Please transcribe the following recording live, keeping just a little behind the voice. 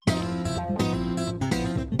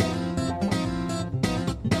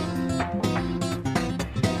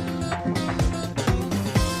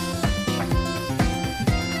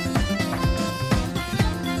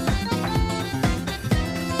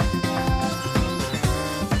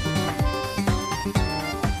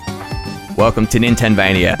Welcome to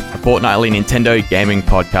Nintenvania, a fortnightly Nintendo gaming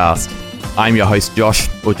podcast. I'm your host Josh,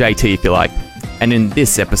 or JT if you like, and in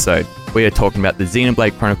this episode, we are talking about the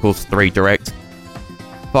Xenoblade Chronicles 3 Direct,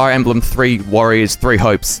 Fire Emblem 3 Warriors 3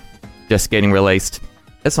 Hopes, just getting released.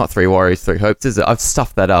 It's not 3 Warriors 3 Hopes, is it? I've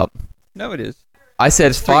stuffed that up. No, it is. I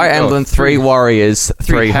said Fire Emblem 3 Warriors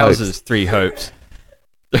 3 Houses, Hopes. 3 Hopes.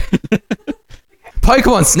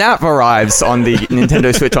 Pokemon Snap arrives on the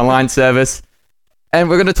Nintendo Switch Online service, and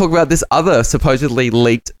we're going to talk about this other supposedly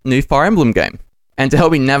leaked new Fire Emblem game. And to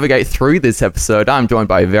help me navigate through this episode, I'm joined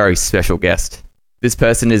by a very special guest. This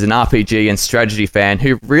person is an RPG and strategy fan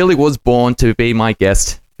who really was born to be my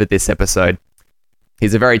guest for this episode.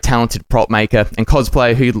 He's a very talented prop maker and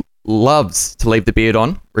cosplayer who loves to leave the beard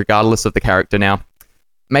on, regardless of the character now.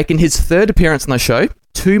 Making his third appearance on the show,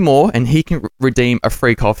 2 more, and he can redeem a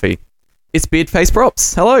free coffee. It's Beardface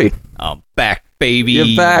Props. Hello. I'm back, baby.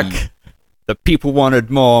 You're back. The people wanted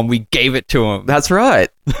more, and we gave it to them. That's right.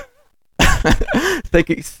 Thank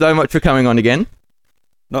you so much for coming on again.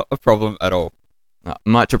 Not a problem at all.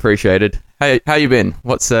 Much appreciated. Hey, how you been?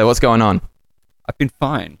 What's going on? I've been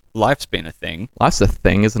fine. Life's been a thing. Life's a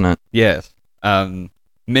thing, isn't it? Yes.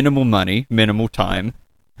 Minimal money, minimal time.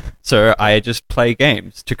 So I just play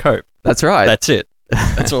games to cope. That's right. That's it.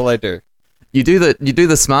 That's all I do. You do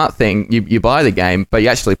the smart thing. You buy the game, but you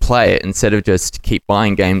actually play it instead of just keep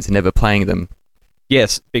buying games and never playing them.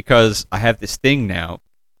 Yes, because I have this thing now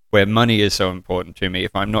where money is so important to me.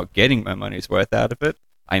 If I'm not getting my money's worth out of it,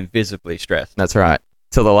 I'm visibly stressed. That's right.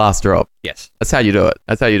 Till the last drop. Yes. That's how you do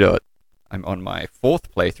it. I'm on my 4th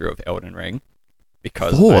playthrough of Elden Ring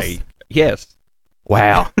because 4th? Yes.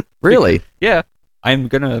 Wow. Really? Yeah. I'm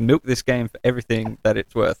gonna milk this game for everything that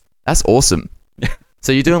it's worth. That's awesome.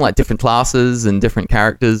 So you're doing like different classes and different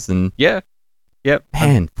characters and... Yeah. Yep.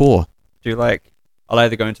 Man, 4. I'll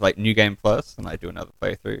either go into like New Game Plus and I do another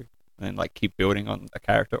playthrough and then like keep building on a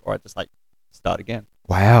character, or I just like start again.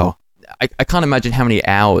 Wow. I can't imagine how many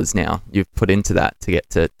hours now you've put into that to get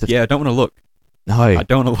to... Yeah, I don't want to look. No. I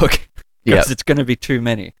don't want to look because it's going to be too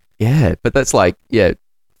many. Yeah, but that's like,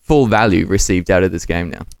 full value received out of this game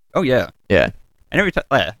now. Oh, yeah. Yeah. And every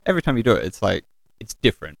time you do it, it's like, it's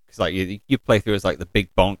different. Because like you play through as like the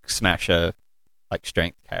big bonk smasher, like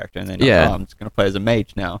strength character, and then I'm just going to play as a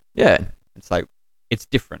mage now. Yeah. It's like, it's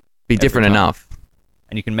different. Be different enough.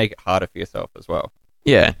 And you can make it harder for yourself as well.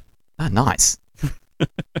 Yeah. Oh, nice.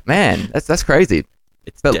 Man, that's crazy.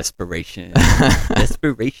 It's desperation.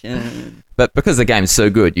 Desperation. But because the game's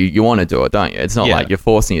so good, you want to do it, don't you? It's not like you're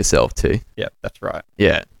forcing yourself to. Yeah, that's right.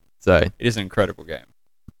 Yeah. So it is an incredible game.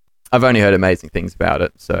 I've only heard amazing things about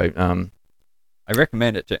it. So I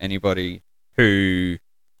recommend it to anybody who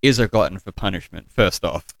is a glutton for punishment. First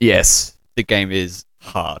off, yes, the game is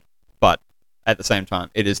hard, but at the same time,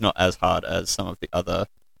 it is not as hard as some of the other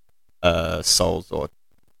Souls or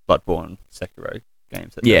Bloodborne, Sekiro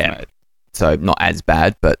games that they've made. So not as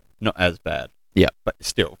bad, but... Not as bad. Yeah. But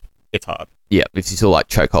still, it's hard. Yeah, if you still like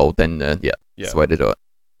chokehold, then that's the way to do it.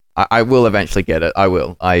 I will eventually get it. I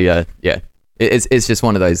will. It's just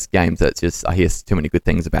one of those games that's just, I hear too many good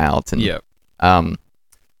things about. And,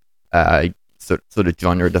 sort of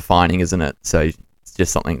genre defining, isn't it? So it's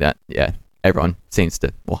just something that, everyone seems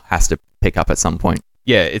to, or has to pick up at some point.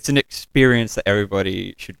 Yeah, it's an experience that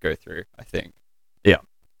everybody should go through, I think. Yeah.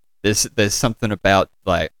 There's something about,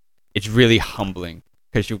 like, it's really humbling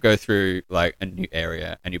because you'll go through like a new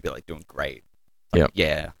area and you'll be like doing great. Like,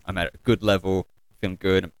 yeah, I'm at a good level, feeling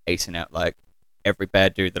good, I'm acing out like every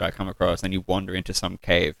bad dude that I come across. And you wander into some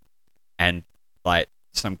cave and like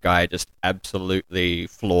some guy just absolutely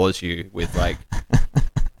floors you with like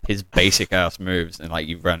his basic ass moves, and like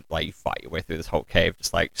you fight your way through this whole cave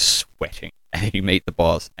just like sweating, and then you meet the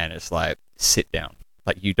boss and it's like, sit down,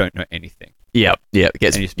 like you don't know anything. You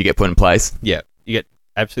get put in place. Yeah, you get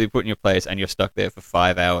absolutely put in your place, and you're stuck there for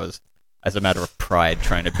 5 hours as a matter of pride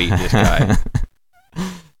trying to beat this guy.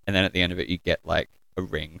 And then at the end of it, you get like a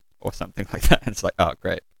ring or something like that. And it's like, oh,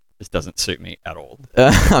 great. This doesn't suit me at all.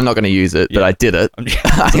 I'm not going to use it, but I did it.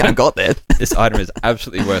 I got there. This item is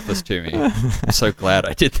absolutely worthless to me. I'm so glad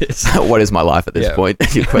I did this. What is my life at this point?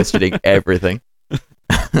 You're questioning everything.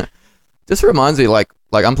 Just reminds me, like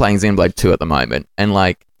I'm playing Xenoblade 2 at the moment, and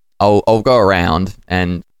like I'll go around,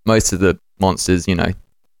 and most of the monsters,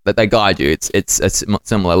 that they guide you. It's a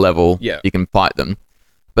similar level. Yeah. You can fight them.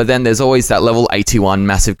 But then there's always that level 81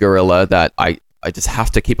 massive gorilla that I just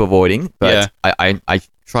have to keep avoiding. But I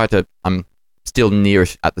try to... I'm still near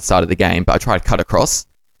at the start of the game, but I try to cut across,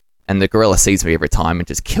 and the gorilla sees me every time and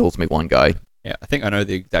just kills me one go. Yeah, I think I know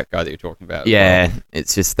the exact guy that you're talking about. Yeah,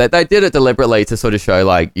 it's just that they did it deliberately to sort of show,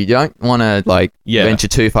 like, you don't want to, like, venture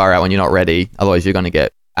too far out when you're not ready. Otherwise, you're going to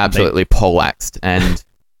get absolutely poleaxed and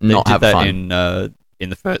not have that fun. In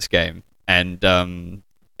the first game and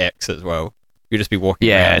X as well. You just be walking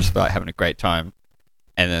around, just like having a great time,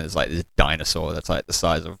 and then there's like this dinosaur that's like the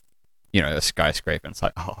size of, a skyscraper, and it's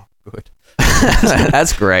like, oh, good.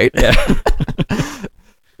 That's great. Yeah.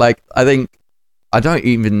 Like, I don't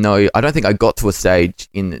think I got to a stage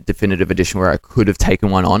in Definitive Edition where I could have taken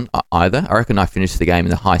one on either. I reckon I finished the game in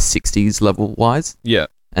the high 60s level-wise. Yeah.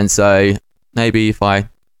 And so maybe if I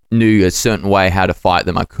knew a certain way how to fight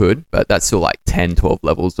them, I could, but that's still like 10, 12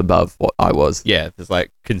 levels above what I was. Yeah, there's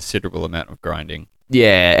like considerable amount of grinding.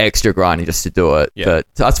 Yeah, extra grinding just to do it. Yeah. But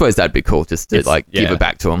I suppose that'd be cool just to give it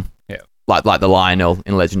back to them. Yeah. Like the Lionel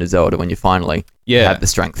in Legend of Zelda when you finally have the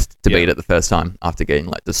strength to beat it the first time after getting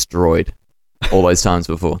like destroyed all those times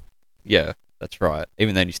before. Yeah, that's right.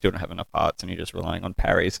 Even then you still don't have enough hearts and you're just relying on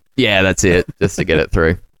parries. Yeah, that's it, just to get it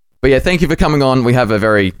through. But yeah, thank you for coming on. We have a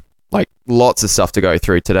very, lots of stuff to go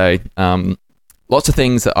through today. Lots of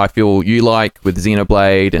things that I feel you like with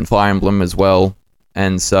Xenoblade and Fire Emblem as well.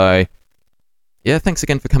 And so, yeah, thanks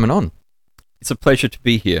again for coming on. It's a pleasure to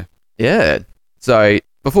be here. Yeah. So,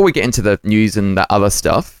 before we get into the news and that other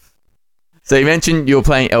stuff, so you mentioned you were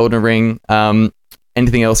playing Elden Ring.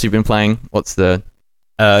 Anything else you've been playing? What's the...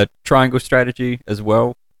 Triangle Strategy as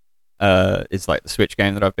well. Is like the Switch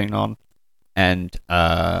game that I've been on. And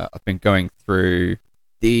I've been going through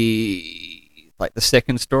the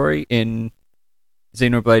second story in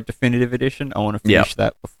Xenoblade Definitive Edition. I want to finish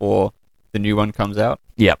that before the new one comes out.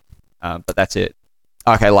 Yep. But that's it.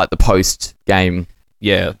 Okay, like the post-game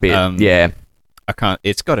bit. Yeah. I can't...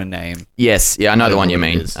 It's got a name. Yes, yeah, I know the one you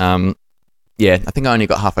mean. Yeah, I think I only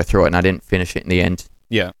got halfway through it and I didn't finish it in the end.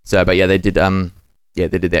 Yeah. So, but yeah, they did the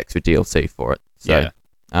extra DLC for it. So,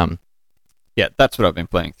 yeah, that's what I've been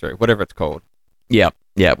playing through, whatever it's called. Yeah,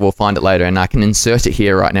 we'll find it later and I can insert it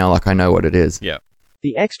here right now like I know what it is. Yeah.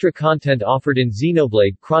 The extra content offered in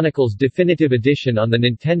Xenoblade Chronicles Definitive Edition on the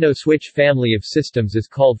Nintendo Switch family of systems is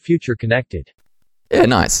called Future Connected. Yeah,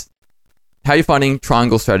 nice. How are you finding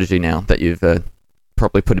Triangle Strategy now that you've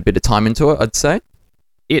probably put a bit of time into it, I'd say?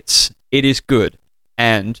 It is good,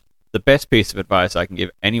 and the best piece of advice I can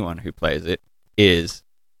give anyone who plays it is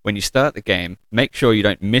when you start the game, make sure you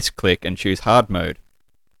don't misclick and choose hard mode,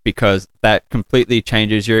 because that completely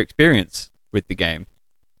changes your experience with the game.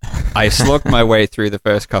 I slogged my way through the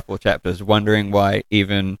first couple of chapters wondering why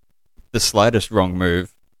even the slightest wrong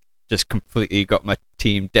move just completely got my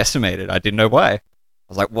team decimated. I didn't know why. I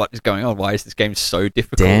was like, what is going on? Why is this game so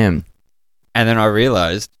difficult? Damn. And then I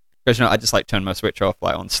realized, because I just turned my Switch off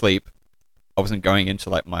on sleep. I wasn't going into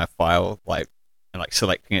my file and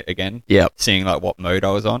selecting it again. Yeah. Seeing what mode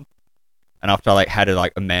I was on. And after I had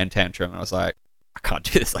a man tantrum, I was like, I can't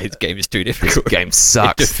do this. This game is too difficult. This game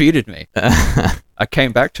sucks. It defeated me. I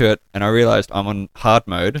came back to it and I realized I'm on hard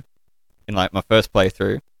mode in my first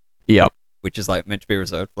playthrough. Yep. Which is meant to be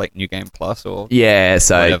reserved for New Game Plus or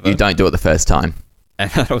so whatever. You don't do it the first time.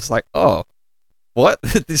 And I was like, oh, what?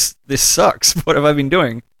 This sucks. What have I been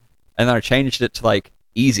doing? And then I changed it to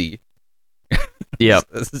easy. Yep.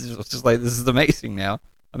 This is amazing now.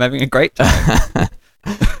 I'm having a great time.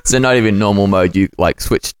 So not even normal mode, you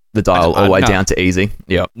switched the dial all the way down to easy.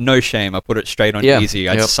 Yep. No shame. I put it straight on easy.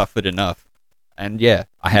 I just suffered enough. And yeah,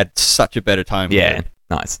 I had such a better time with it.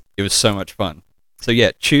 Nice. It was so much fun. So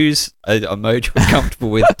yeah, choose a mode you're comfortable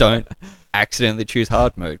with. Don't accidentally choose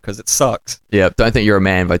hard mode because it sucks. Yeah, don't think you're a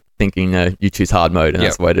man by thinking you choose hard mode and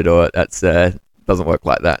that's the way to do it. That's doesn't work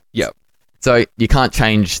like that. Yep. So you can't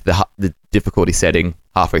change the difficulty setting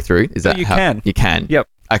halfway through? Is that you can. You can? Yep.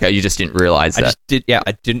 Okay, you just didn't realize that.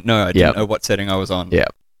 I didn't know. I didn't know what setting I was on. Yeah.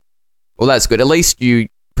 Well, that's good. At least you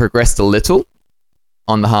progressed a little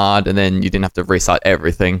on the hard and then you didn't have to recite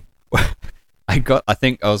everything. I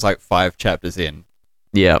think I was 5 chapters in.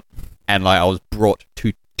 Yeah. And I was brought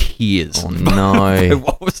to tears. Oh no.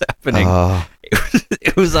 What was happening?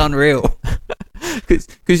 It was unreal.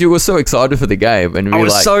 Because you were so excited for the game, and I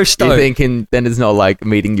was so stoked. You're thinking then it's not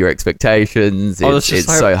meeting your expectations. It's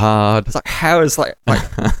so hard. It's how is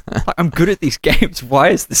I'm good at these games. Why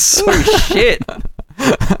is this so shit?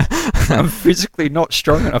 I'm physically not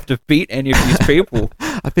strong enough to beat any of these people.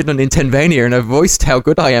 I've been on Nintendonia and I've voiced how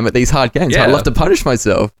good I am at these hard games. Yeah. I love to punish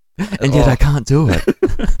myself, and yet I can't do it.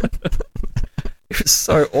 It was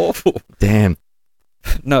so awful. Damn.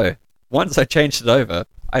 No, once I changed it over,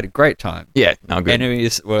 I had a great time. Yeah, no, good.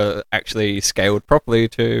 Enemies were actually scaled properly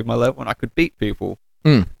to my level, and I could beat people.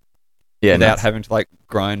 Yeah, without having to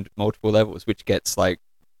grind multiple levels, which gets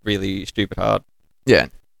really stupid hard. Yeah,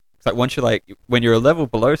 it's once you're when you're a level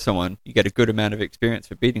below someone, you get a good amount of experience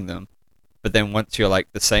for beating them, but then once you're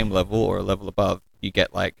the same level or a level above, you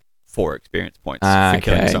get 4 experience points for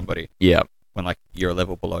killing somebody. Yeah. When like you're a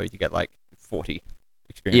level below, you get like 40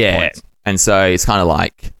 experience points. And so it's kind of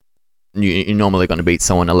like you're normally going to beat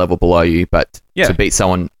someone a level below you, but to beat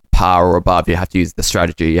someone par or above, you have to use the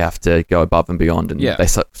strategy. You have to go above and beyond, and they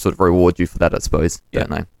sort of reward you for that, I suppose. Don't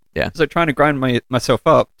they? Yeah. So trying to grind myself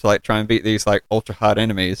up to like try and beat these like ultra hard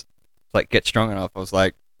enemies, like get strong enough, I was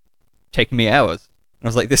like taking me hours. And I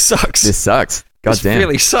was like, this sucks. God damn. This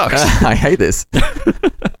really sucks. I hate this.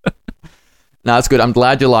 No, it's good. I'm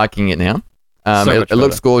glad you're liking it now. It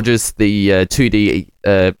looks gorgeous. The 2D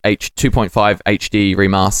 2.5 HD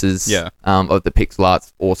remasters of the pixel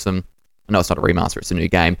art's awesome. No, it's not a remaster, it's a new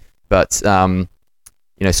game. But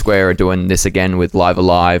Square are doing this again with Live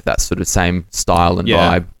Alive, that sort of same style and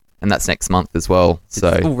vibe. And that's next month as well.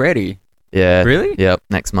 So already? Yeah. Really? Yep,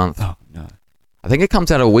 next month. Oh, no. I think it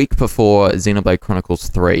comes out a week before Xenoblade Chronicles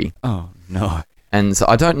 3. Oh, no. And so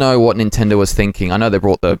I don't know what Nintendo was thinking. I know they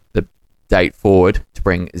brought the date forward to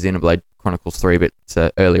bring Xenoblade Chronicles 3 a bit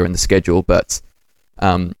earlier in the schedule, but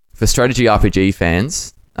for strategy RPG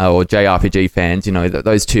fans, or JRPG fans,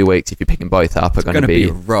 those 2 weeks, if you're picking both up, are going to be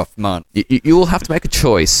a rough month. You will have to make a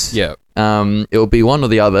choice. Yeah. It will be one or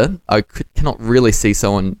the other. I cannot really see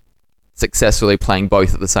someone successfully playing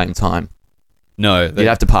both at the same time. No. You'd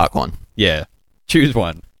have to park one. Yeah. Choose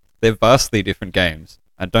one. They're vastly different games.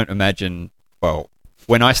 I don't imagine,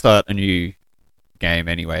 when I start a new game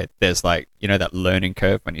anyway, there's like, that learning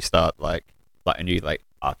curve when you start like a new like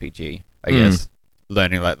RPG, I guess.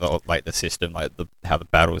 Learning like the system, like how the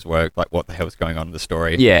battles work, like what the hell's going on in the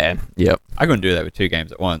story. Yeah, yep. I couldn't do that with 2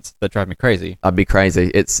 games at once. That'd drive me crazy. I'd be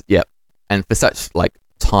crazy. And for such like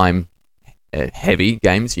time heavy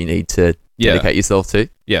games, you need to dedicate yourself to.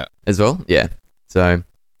 Yeah, as well. Yeah. So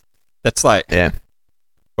that's like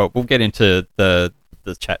Well, we'll get into the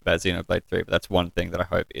chat about Xenoblade 3, but that's one thing that I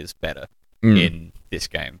hope is better in this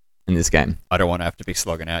game. I don't want to have to be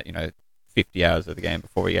slogging out 50 hours of the game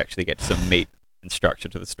before we actually get some meat and structure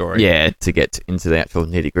to the story. Yeah, to get into the actual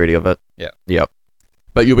nitty-gritty of it. Yeah. Yep.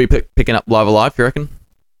 But you'll be picking up Live Alive, you reckon?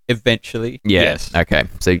 Eventually, yeah. Yes. Okay,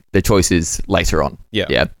 so the choice is later on. Yeah.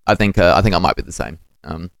 Yeah, I think I might be the same.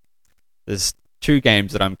 There's 2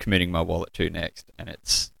 games that I'm committing my wallet to next, and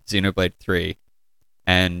it's Xenoblade 3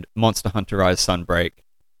 and Monster Hunter Rise Sunbreak,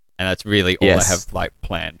 and that's really all I have like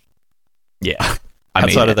planned. Yeah.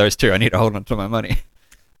 Outside of those 2, I need to hold on to my money.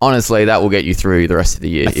 Honestly, that will get you through the rest of the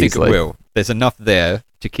year. I think it will. There's enough there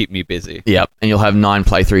to keep me busy. Yep, and you'll have 9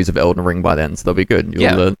 playthroughs of Elden Ring by then, so they'll be good.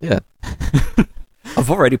 Yeah. I've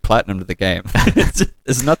already platinumed the game.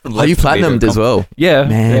 There's nothing left. Oh, you platinumed as well? Yeah.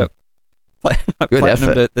 Man. Yeah. Good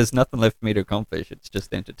effort. It. There's nothing left for me to accomplish. It's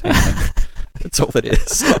just entertainment. That's all it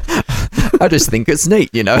is. I just think it's neat,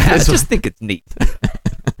 I just think it's neat.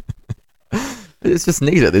 It's just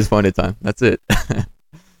neat at this point in time. That's it.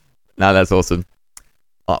 No, that's awesome.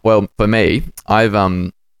 Well, for me, I've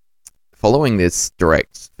following this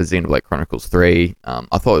direct for Xenoblade Chronicles 3,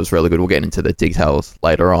 I thought it was really good. We'll get into the details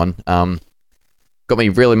later on. Got me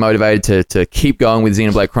really motivated to keep going with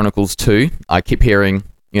Xenoblade Chronicles 2. I keep hearing,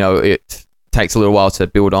 it takes a little while to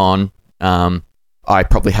build on. I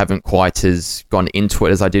probably haven't quite as gone into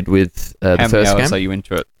it as I did with the first game. How many hours are you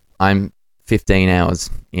into it? I'm 15 hours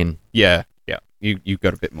in. Yeah. You've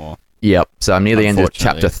got a bit more. Yep. So I'm near the end of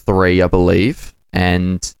chapter 3, I believe.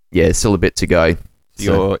 And yeah, still a bit to go.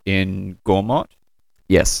 You're in Gormott?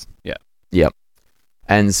 Yes. Yeah. Yep.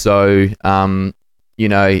 And so, I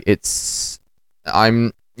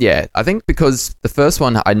think because the first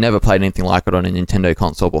one, I never played anything like it on a Nintendo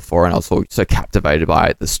console before, and I was so captivated by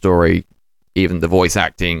it, the story, even the voice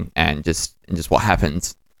acting, and just what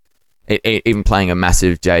happens. Even playing a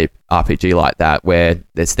massive JRPG like that, where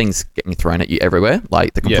there's things getting thrown at you everywhere,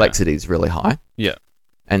 like the complexity is really high. Yeah.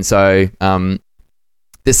 And so,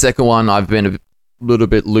 this second one, I've been a little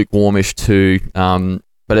bit lukewarmish to,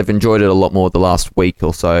 but I've enjoyed it a lot more the last week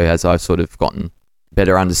or so as I've sort of gotten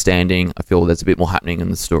better understanding. I feel there's a bit more happening in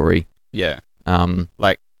the story. Yeah.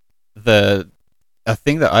 Like a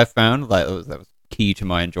thing that I found that was key to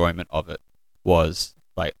my enjoyment of it was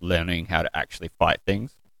like learning how to actually fight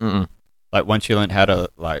things. Like once you learn how to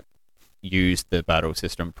like use the battle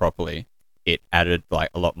system properly, it added like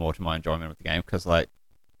a lot more to my enjoyment of the game, because like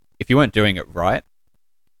if you weren't doing it right,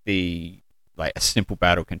 a simple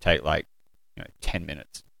battle can take 10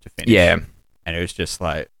 minutes to finish. Yeah. And it was just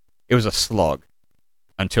like, it was a slog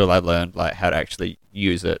until I learned like how to actually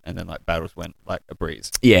use it, and then like battles went like a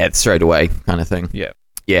breeze. Yeah, it's straight away kind of thing. Yeah.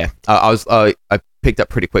 Yeah. I picked up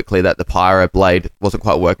pretty quickly that the Pyro blade wasn't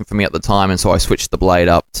quite working for me at the time, and so I switched the blade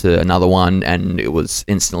up to another one, and it was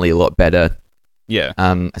instantly a lot better. Yeah.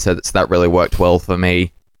 So that really worked well for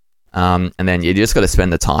me. And then you just got to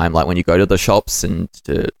spend the time, like when you go to the shops and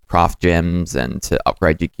to craft gems and to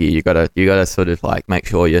upgrade your gear, you gotta sort of like make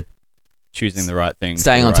sure you're choosing the right thing,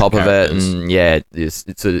 staying on top of it, and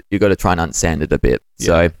you got to try and understand it a bit.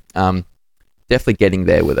 Yeah. So, definitely getting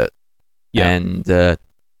there with it. Yeah. And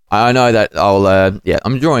I know that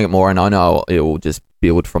I'm enjoying it more, and I know it will just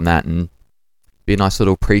build from that and be a nice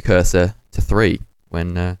little precursor to 3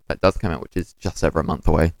 when that does come out, which is just over a month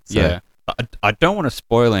away. So. Yeah. I don't want to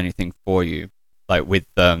spoil anything for you, like with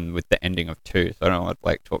the ending of 2, so I don't want to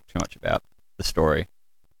like talk too much about the story.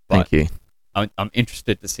 But Thank you. I'm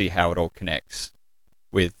interested to see how it all connects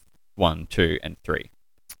with 1, 2, and 3.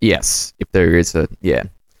 Yes, if there is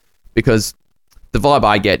because the vibe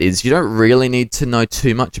I get is you don't really need to know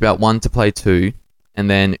too much about 1 to play 2, and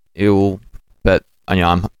then but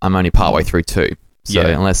I'm only partway through 2, so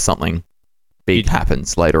unless something big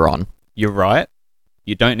happens later on. You're right.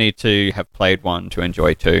 You don't need to have played 1 to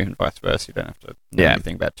enjoy 2, and vice versa. You don't have to know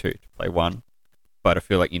anything about 2 to play 1. But I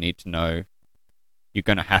feel like you need to know. You're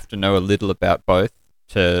going to have to know a little about both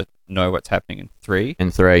to know what's happening in 3. In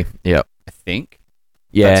 3, yeah. I think.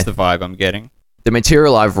 Yeah. That's the vibe I'm getting. The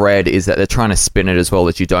material I've read is that they're trying to spin it as well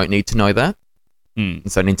as you don't need to know that. Mm.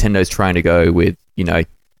 So Nintendo's trying to go with,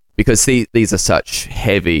 because these are such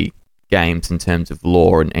heavy games in terms of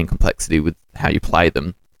lore and complexity with how you play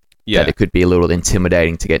them. Yeah. That it could be a little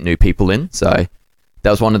intimidating to get new people in. So that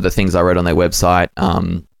was one of the things I read on their website,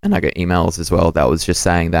 and I got emails as well that was just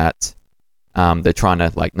saying that they're trying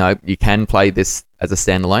to no, you can play this as a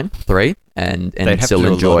standalone 3 and still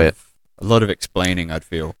enjoy it. A lot of explaining, I'd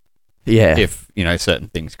feel. Yeah. If certain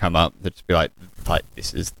things come up, that just be like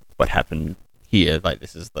this is what happened here. Like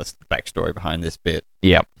this is the backstory behind this bit.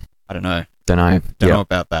 Yep. I don't know. Don't know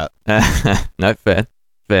about that. No, fair.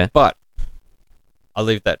 But I'll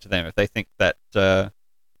leave that to them. If they think that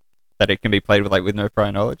it can be played with no prior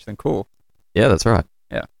knowledge, then cool. Yeah, that's right.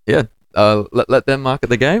 Yeah. Let them market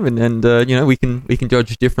the game, and we can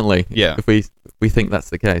judge differently. Yeah. If we think that's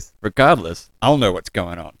the case. Regardless, I'll know what's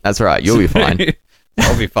going on. That's right. You'll be fine.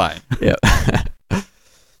 I'll be fine. Yeah.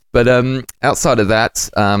 But outside of that,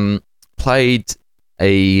 played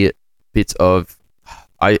a bit of.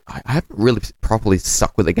 I haven't really properly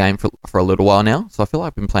stuck with the game for a little while now, so I feel like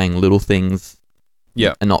I've been playing little things.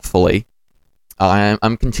 Yeah. And not fully.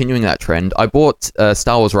 I'm continuing that trend. I bought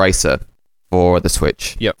Star Wars Racer for the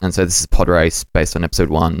Switch. Yep. And so this is Pod Race based on Episode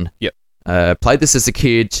 1. Yep. Played this as a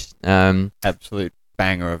kid. Absolute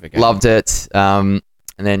banger of a game. Loved it. And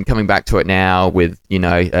then coming back to it now with,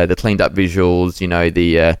 the cleaned up visuals,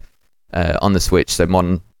 the on the Switch, so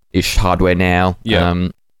modern-ish hardware now. Yeah.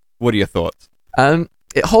 What are your thoughts?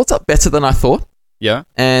 It holds up better than I thought. Yeah.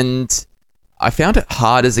 And I found it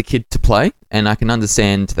hard as a kid to play, and I can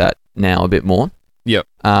understand that now a bit more. Yep.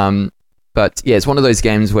 But yeah, it's one of those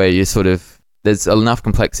games where you there's enough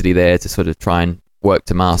complexity there to sort of try and work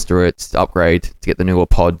to master it, to upgrade, to get the newer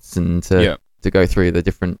pods, and to go through the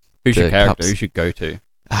different. Who's your character? Cups. Who should go to?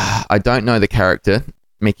 I don't know the character.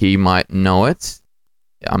 Mickey might know it.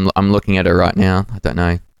 I'm looking at it right now. I don't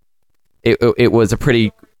know. It was a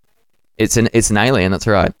pretty. It's an alien. That's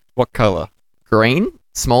right. What color? Green,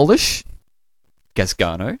 smallish.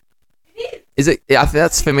 Gasgano. Is it? I think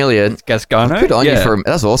that's familiar. It's Gasgano. Good on you for him.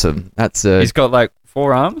 That's awesome. That's. He's got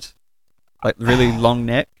 4 arms, really long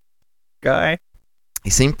neck guy.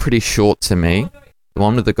 He seemed pretty short to me. The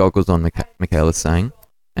one with the goggles on, Michaela's saying,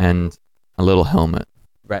 and a little helmet.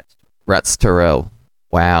 Rats Terrell.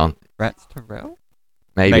 Wow. Rats Terrell?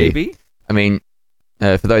 Maybe. I mean,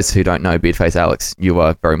 for those who don't know, Beardface Alex, you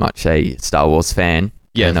are very much a Star Wars fan.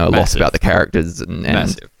 Yeah, you know a lot about the characters and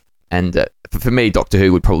massive. And for me, Doctor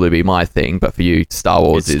Who would probably be my thing, but for you, Star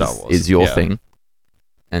Wars is your thing.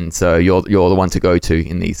 And so you're the one to go to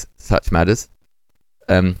in these such matters.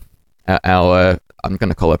 I'm going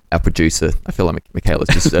to call her our producer. I feel like Michaela's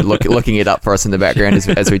just looking it up for us in the background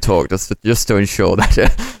as we talk, just to ensure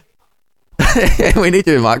that we need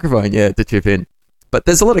your microphone, to chip in. But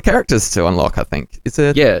there's a lot of characters to unlock, I think. It's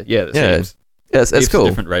a Yes, it's cool.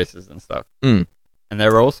 Different races and stuff. And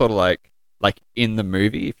they're all sort of like in the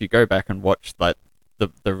movie. If you go back and watch the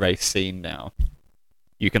race scene now,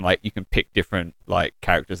 you can pick different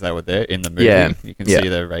characters that were there in the movie. Yeah. You can see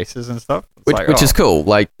their races and stuff. Which is cool.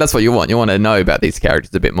 That's what you want. You want to know about these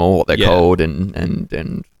characters a bit more, what they're called,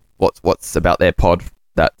 and what's about their pod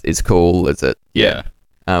that is cool. Is it? Yeah.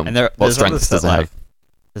 And what strengths does it have?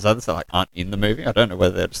 There's others that aren't in the movie. I don't know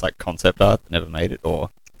whether they're just concept art that never made it, but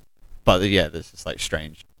there's just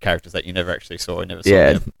strange characters that you never actually saw. You never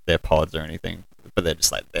saw their pods or anything, but they're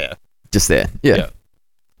just there. Just there.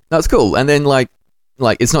 That's cool. And then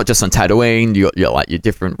it's not just on Tatooine. You got your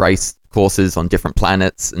different race courses on different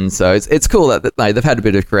planets, and so it's cool that they've had a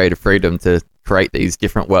bit of creative freedom to create these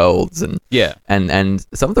different worlds, and and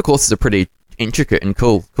some of the courses are pretty intricate and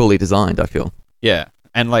coolly designed, I feel. Yeah,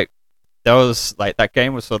 and like that was like that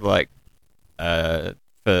game was sort of like it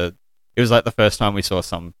was like the first time we saw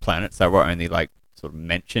some planets that were only like sort of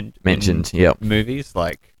mentioned in movies,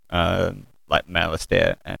 like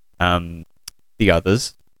Malastare and the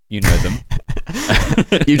others. You know them.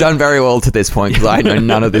 You've done very well to this point, because I know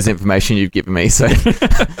none of this information you've given me, so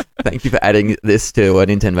thank you for adding this to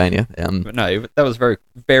Nintendonia. But no, that was a very,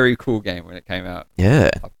 very cool game when it came out.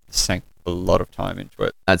 Yeah. I sank a lot of time into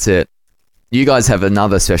it. That's it. You guys have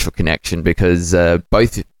another special connection, because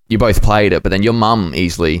you both played it, but then your mum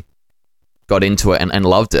easily got into it and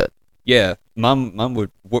loved it. Yeah, mum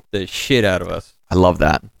would whoop the shit out of us. I love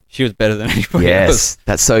that. She was better than anybody else. Yes,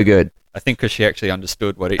 that's so good. I think because she actually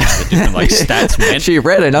understood what each of the different like stats meant. She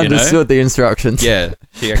read and understood the instructions. Yeah,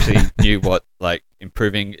 she actually knew what like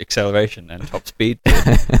improving acceleration and top speed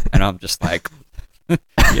did. And I'm just like,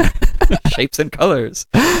 shapes and colors.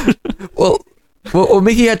 Well,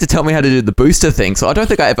 Mickey had to tell me how to do the booster thing, so I don't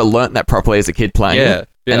think I ever learnt that properly as a kid playing it.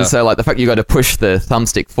 Yeah. And so like the fact you got to push the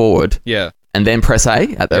thumbstick forward, and then press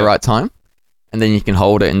A at the right time, and then you can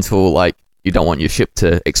hold it until like you don't want your ship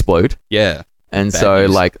to explode. Yeah. And so,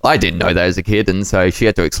 like, I didn't know that as a kid, and so she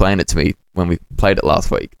had to explain it to me when we played it last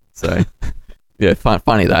week. So, yeah,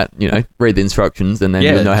 funny that, read the instructions, and then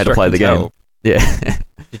you'll know how to play the game. Yeah.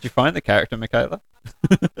 Did you find the character, Michaela?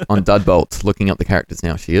 On Dudbolt, looking up the characters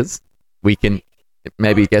now, she is. We can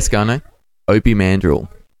maybe guess, Garno? Opie Mandrill.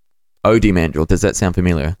 Odie Mandrill. Does that sound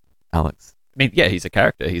familiar, Alex? I mean, yeah, he's a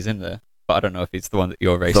character. He's in there. But I don't know if he's the one that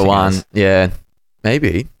you're racing The one, as. Yeah.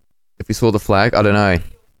 Maybe. If we saw the flag, I don't know.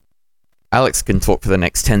 Alex can talk for the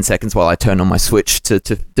next 10 seconds while I turn on my Switch to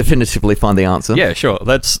definitively find the answer. Yeah, sure.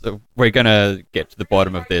 We're going to get to the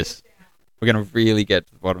bottom of this. We're going to really get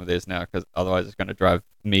to the bottom of this now, because otherwise it's going to drive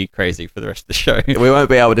me crazy for the rest of the show. We won't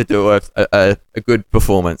be able to do a good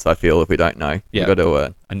performance, I feel, if we don't know. Yeah. We've got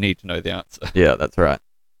to, I need to know the answer. Yeah, that's right.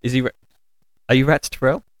 Are you Rats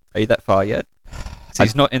Terrell? Are you that far yet?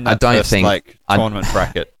 He's not in that tournament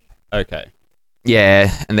bracket. Okay.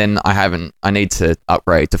 Yeah, and then I need to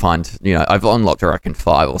upgrade to find, I've unlocked, I reckon,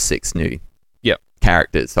 5 or 6 new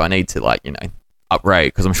characters, so I need to, upgrade,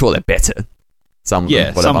 because I'm sure they're better. Some of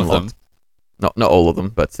them, some of them. Not all of them,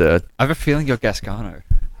 but... I have a feeling you're Gasgano.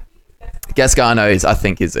 Gasgano I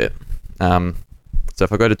think, is it. So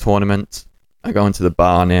if I go to tournament, I go into the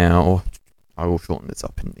bar now, I will shorten this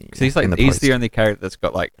up in the he's the only character that's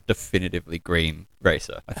got, definitively green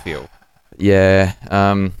racer, I feel. Yeah,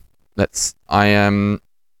 I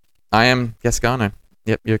am Gasgano.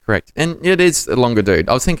 Yep, you're correct. And it is a longer dude.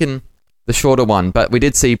 I was thinking the shorter one, but we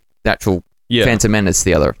did see the actual Phantom Menace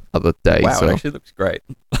the other day. Wow, so. It actually looks great.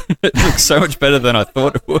 It looks so much better than I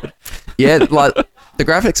thought it would. Yeah, the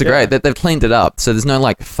graphics are great. They've cleaned it up, so there's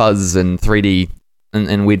no fuzz and 3D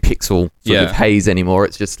and weird pixel sort of haze anymore.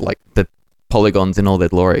 It's just the polygons in all their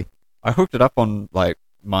glory. I hooked it up on my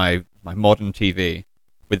modern TV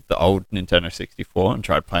with the old Nintendo 64 and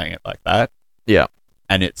tried playing it like that. Yeah.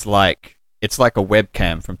 And it's like a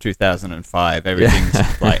webcam from 2005. Everything's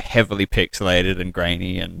heavily pixelated and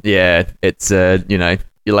grainy, and it's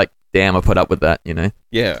you're like, damn, I put up with that,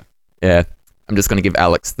 Yeah. Yeah. I'm just going to give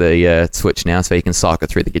Alex the Switch now so he can cycle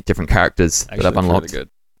through the different characters that I've unlocked. Really good.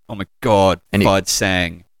 Oh my god, Fud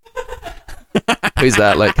Sang. Who's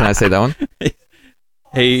that? Can I say that one?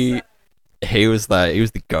 He was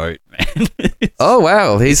the GOAT, man. Oh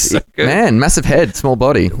wow, he's so good. Man, massive head, small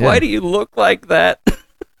body. Yeah. Why do you look like that?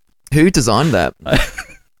 Who designed that?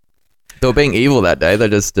 They were being evil that day. They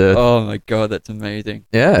just. Oh my god, that's amazing.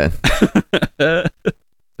 Yeah. So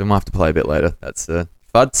we might have to play a bit later. That's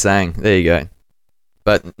Fud Sang. There you go.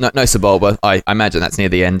 But no Sebulba. I imagine that's near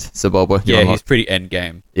the end. Sebulba. Yeah, he's pretty end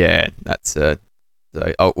game. Yeah, that's. So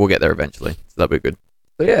we'll get there eventually. So that'll be good.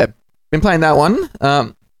 So yeah, been playing that one.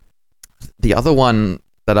 The other one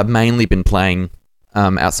that I've mainly been playing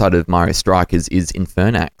outside of Mario Strikers is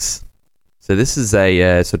Infernax. So this is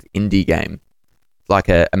a sort of indie game. It's like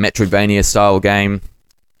a Metroidvania style game,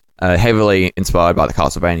 heavily inspired by the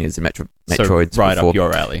Castlevanias and Metroids. So right before. Up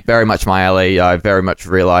your alley. Very much my alley. I'm very much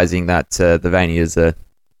realizing that the Vanias are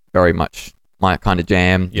very much my kind of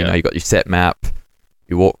jam. Yeah. You got your set map.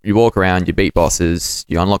 You walk around, you beat bosses,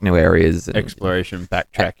 you unlock new areas. And, exploration,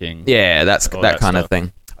 backtracking. Yeah, that's that kind of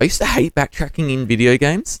thing. I used to hate backtracking in video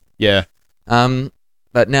games. Yeah.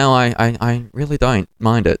 But now I really don't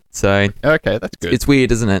mind it. So okay, that's good. It's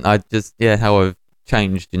weird, isn't it? I just how I've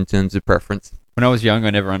changed in terms of preference. When I was young, I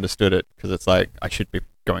never understood it because it's I should be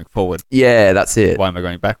going forward. Yeah, that's it. Why am I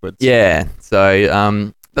going backwards? Yeah.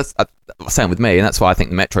 So that's same with me, and that's why I think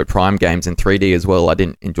the Metroid Prime games in 3D as well. I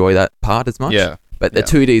didn't enjoy that part as much. Yeah. But the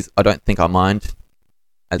 2Ds, I don't think I mind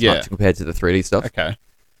as much compared to the 3D stuff. Okay.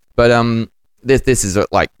 But this is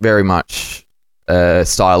like very much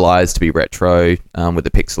stylized to be retro with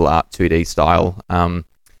the pixel art 2D style.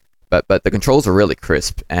 But the controls are really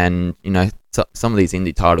crisp, and some of these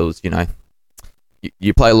indie titles,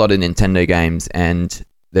 you play a lot of Nintendo games, and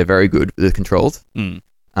they're very good with the controls.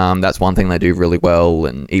 That's one thing they do really well,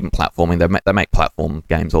 and even platforming. They make platform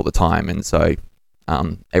games all the time, and so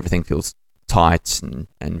everything feels tight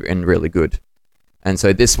and really good. And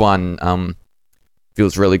so this one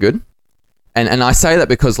feels really good. And I say that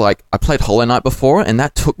because like I played Hollow Knight before, and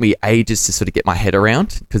that took me ages to sort of get my head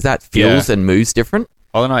around because that feels and moves different.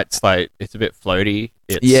 Hollow Knight's like it's a bit floaty.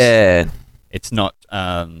 It's not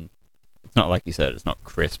like you said. It's not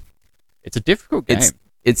crisp. It's a difficult game.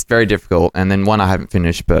 It's very difficult, and then one I haven't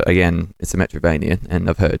finished, but again, it's a Metroidvania, and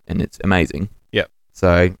I've heard, and it's amazing. Yep.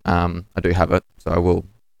 So I do have it. So I will,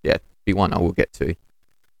 be one I will get to.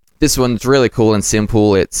 This one's really cool and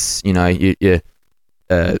simple. It's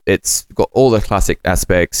it's got all the classic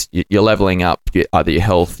aspects. You're leveling up either your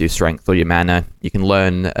health, your strength, or your mana. You can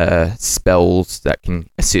learn spells that can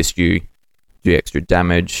assist you, do extra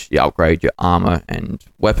damage. You upgrade your armor and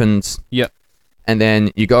weapons. Yep. And then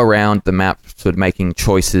you go around the map sort of making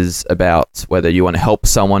choices about whether you want to help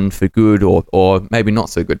someone for good or maybe not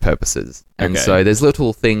so good purposes. And so there's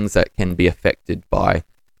little things that can be affected by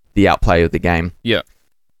the outplay of the game. Yeah.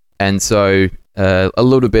 And so a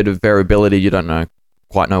little bit of variability. You don't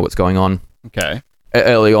quite know what's going on. Okay.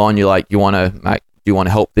 Early on, you want to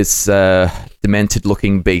help this demented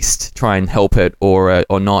looking beast, try and help it or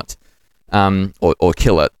not, or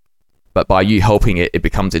kill it. But by you helping it, it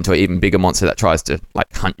becomes into an even bigger monster that tries to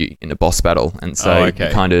like hunt you in a boss battle, and so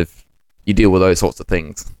you deal with those sorts of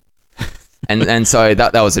things. and so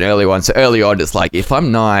that was an early one. So early on, it's like, if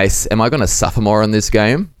I'm nice, am I going to suffer more in this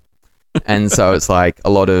game? And so it's like a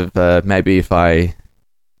lot of maybe if I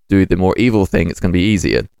do the more evil thing, it's going to be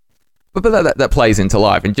easier. But that plays into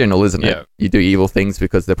life in general, isn't it? You do evil things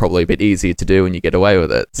because they're probably a bit easier to do, and you get away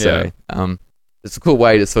with it. So it's a cool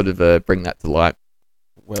way to sort of bring that to light.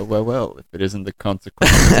 Well, if it isn't the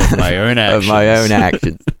consequences of my own actions. Of my own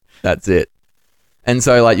actions. That's it. And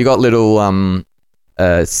so, like, you got little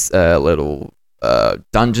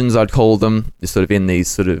dungeons, I'd call them. You're sort of in these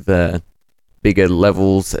sort of bigger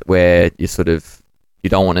levels where you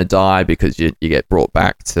don't want to die because you get brought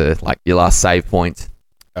back to, like, your last save point.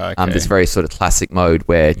 This very sort of classic mode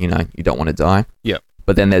where, you don't want to die. Yep.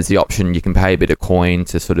 But then there's the option you can pay a bit of coin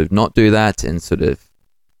to sort of not do that and sort of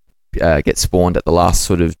get spawned at the last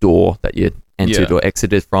sort of door that you entered or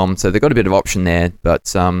exited from. So they've got a bit of option there,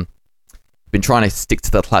 but been trying to stick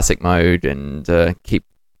to the classic mode and keep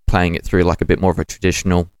playing it through like a bit more of a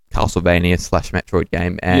traditional Castlevania / Metroid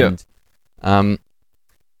game. And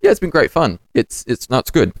it's been great fun. It's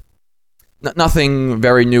good. Nothing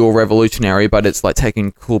very new or revolutionary, but it's like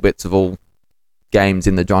taking cool bits of all games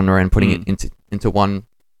in the genre and putting it into one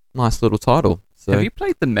nice little title. So, have you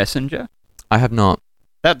played The Messenger? I have not.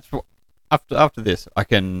 That's after this. I'll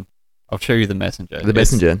show you The Messenger. The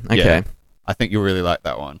Messenger. Okay. Yeah, I think you'll really like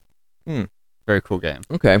that one. Very cool game.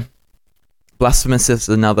 Okay. Blasphemous is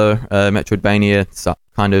another Metroidvania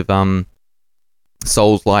kind of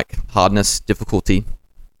Souls-like hardness difficulty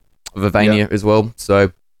of a Vania as well.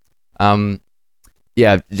 So,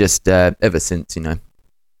 just ever since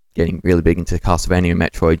getting really big into Castlevania and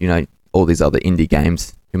Metroid, all these other indie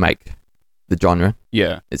games who make the genre.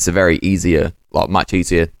 Yeah, it's a very much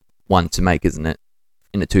easier one to make, isn't it?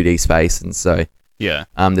 In the 2D space, and so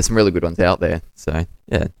there's some really good ones out there. So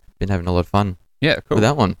been having a lot of fun. Yeah, cool with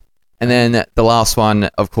that one. And then the last one,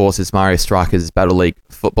 of course, is Mario Strikers Battle League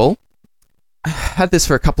Football. I had this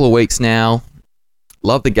for a couple of weeks now.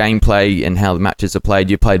 Love the gameplay and how the matches are played.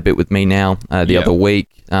 You played a bit with me now the other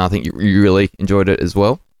week. I think you really enjoyed it as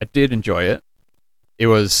well. I did enjoy it.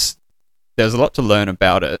 There's a lot to learn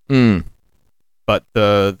about it. But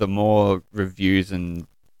the more reviews and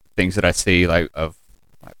things that I see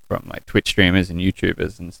from Twitch streamers and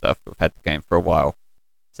YouTubers and stuff who've had the game for a while,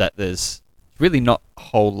 is that there's really not a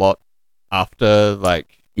whole lot after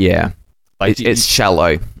it's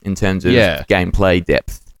shallow in terms of gameplay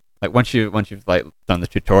depth. Like once you've done the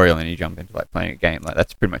tutorial and you jump into playing a game,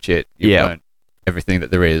 that's pretty much it. You've learned everything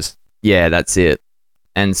that there is. Yeah, that's it.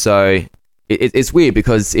 And so it's weird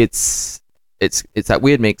because it's that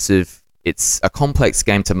weird mix of it's a complex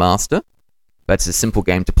game to master, but it's a simple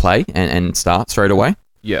game to play and start straight away.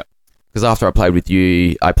 Yeah. Because after I played with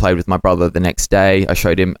you, I played with my brother the next day. I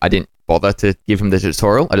showed him. I didn't bother to give him the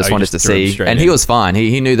tutorial. I just wanted to see, and he was fine.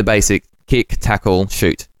 He knew the basic kick, tackle,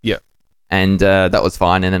 shoot. Yeah. And that was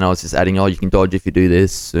fine. And then I was just adding, you can dodge if you do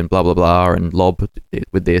this, and blah, blah, blah, and lob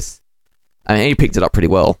with this. I mean, he picked it up pretty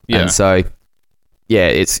well. Yeah. And so, yeah,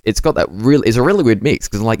 it's got that it's a really weird mix,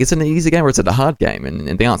 because, like, is it an easy game or is it a hard game?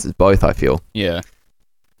 And the answer is both, I feel. Yeah.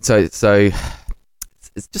 So it's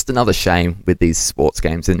just another shame with these sports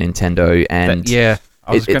games in Nintendo. And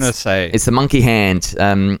I was going to say... It's the monkey hand.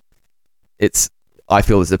 I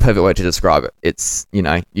feel it's the perfect way to describe it. It's,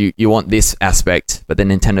 you want this aspect, but then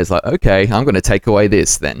Nintendo's like, okay, I'm going to take away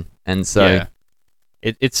this then. And so... Yeah.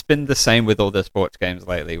 It's been the same with all the sports games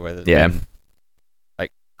lately, where there's been,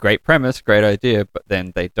 like, great premise, great idea, but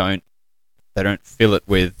then they don't fill it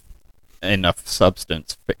with enough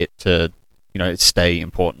substance for it to, stay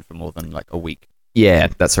important for more than, like, a week. Yeah,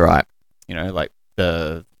 that's right. Like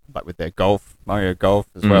with their golf, Mario Golf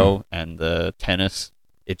as well, and the tennis.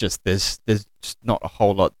 There's just not a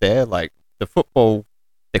whole lot there. Like the football,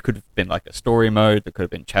 there could have been like a story mode, there could have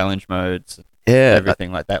been challenge modes,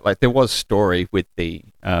 everything like that. Like there was story with the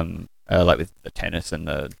like with the tennis and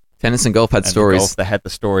golf had stories. They had the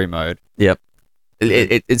story mode. Yep.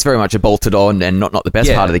 It's very much a bolted on and not the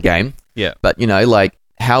best part of the game. Yeah. But like,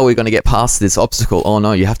 how are we going to get past this obstacle? Oh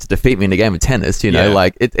no, you have to defeat me in a game of tennis.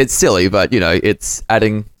 Like it's silly, but it's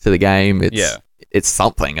adding to the game. It's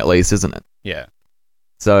something at least, isn't it? Yeah.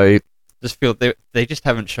 So just feel they just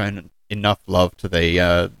haven't shown enough love to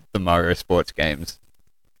the Mario sports games.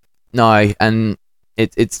 No, and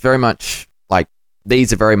it's very much like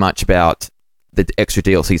these are very much about the extra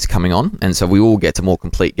DLCs coming on, and so we will get a more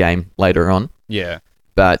complete game later on. Yeah.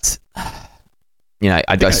 But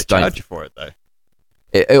I just don't charge you for it though.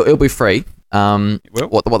 It'll be free. It will?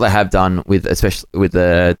 What they have done especially with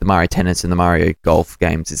the Mario Tennis and the Mario Golf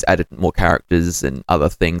games is added more characters and other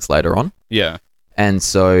things later on. Yeah. And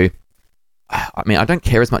so, I mean, I don't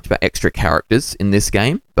care as much about extra characters in this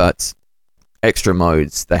game, but extra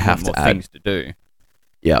modes they have to add. Things to do.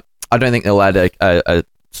 Yeah. I don't think they'll add a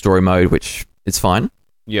story mode, which is fine.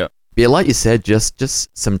 Yeah. But yeah, like you said, just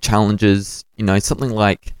some challenges, something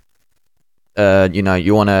like,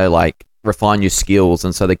 you want to, like, refine your skills,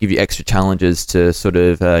 and so they give you extra challenges to sort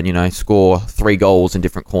of, score 3 goals in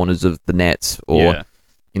different corners of the net, or,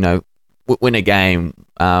 win a game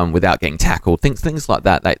without getting tackled. Things like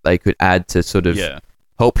that they could add to sort of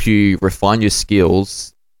help you refine your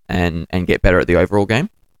skills and get better at the overall game.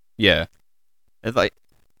 Yeah.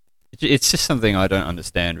 It's just something I don't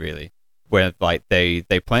understand, really, where, like, they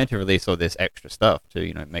plan to release all this extra stuff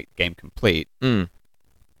to, make the game complete.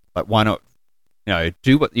 Like, why not,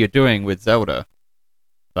 do what you're doing with Zelda.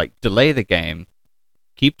 Like, delay the game,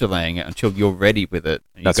 keep delaying it until you're ready with it.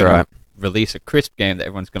 And That's right. Release a crisp game that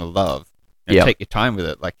everyone's going to love. Take your time with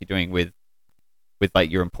it, like you're doing with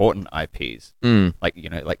like your important IPs, like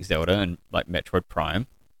like Zelda and like Metroid Prime.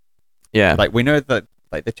 Yeah, like we know that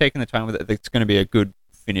like they're taking the time with it. It's going to be a good,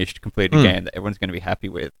 finished, completed game that everyone's going to be happy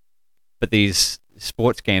with. But these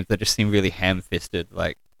sports games, they just seem really ham-fisted.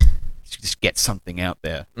 Like, just get something out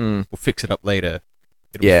there. We'll fix it up later.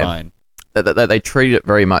 It'll be fine. They treat it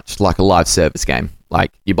very much like a live service game.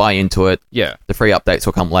 Like, you buy into it. Yeah. The free updates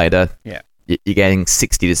will come later. Yeah. You're getting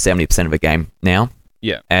 60 to 70% of a game now.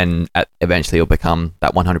 Yeah. And eventually it'll become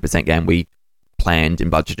that 100% game we planned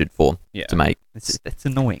and budgeted for to make. It's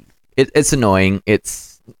annoying. It's annoying.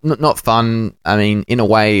 It's not fun. I mean, in a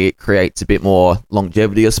way, it creates a bit more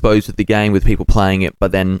longevity, I suppose, with the game, with people playing it.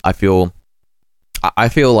 But then I feel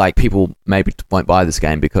like people maybe won't buy this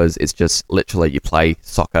game because it's just literally you play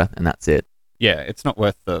soccer and that's it. Yeah, it's not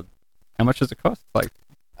worth the... How much does it cost? Like,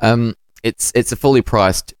 it's a fully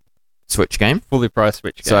priced Switch game. Fully priced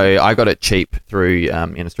Switch game. So I got it cheap through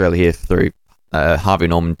in Australia here through Harvey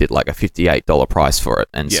Norman did like a $58 price for it,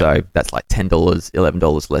 and so that's like $10,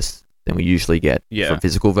 $11 less than we usually get for a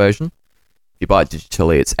physical version. If you buy it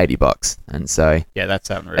digitally, it's $80, and so that's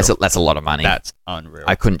unreal. That's a lot of money. That's unreal.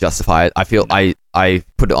 I couldn't justify it. I feel I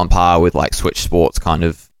put it on par with like Switch Sports kind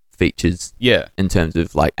of features. Yeah. In terms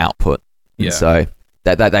of like output, and so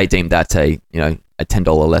that they deemed that a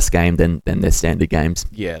 $10 less game than their standard games.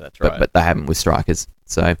 Yeah, that's right. But they haven't with Strikers.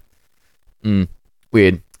 So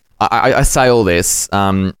weird. I say all this,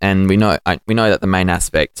 and we know that the main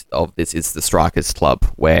aspect of this is the Strikers Club,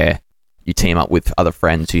 where you team up with other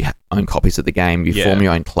friends who own copies of the game. You form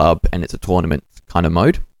your own club, and it's a tournament kind of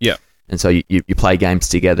mode. Yeah. And so you play games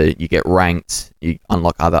together. You get ranked. You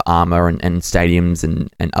unlock other armor and stadiums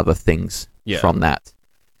and other things from that.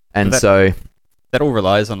 And so that all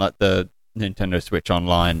relies on like the Nintendo Switch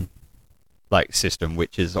Online like system,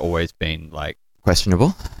 which has always been like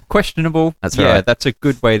questionable. That's right. Yeah, that's a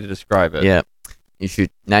good way to describe it. Yeah. you should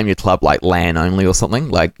name your club like LAN only or something.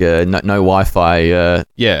 Like no Wi-Fi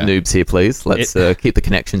noobs here, please. Let's keep the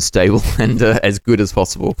connection stable and as good as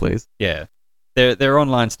possible, please. Yeah, their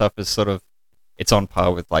online stuff is sort of it's on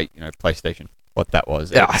par with like PlayStation. What that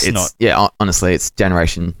was. It's not. Yeah, honestly, it's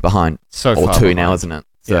generation behind. So or far two behind. now, isn't it?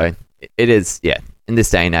 So it is. Yeah, in this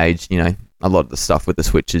day and age, a lot of the stuff with the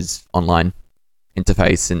Switch's online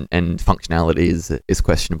interface and functionality is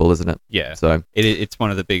questionable, isn't it? Yeah. So it's one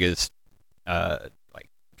of the biggest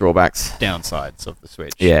drawbacks, downsides of the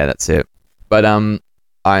Switch. Yeah, that's it. But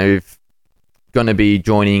I've going to be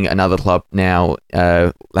joining another club now.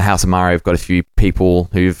 The House of Mario. I've got a few people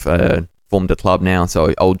who've formed a club now,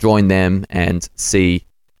 so I'll join them and see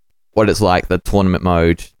what it's like. The tournament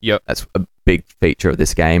mode. Yep. That's a big feature of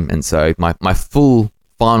this game, and so my full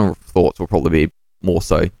final thoughts will probably be more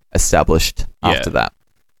so established after that.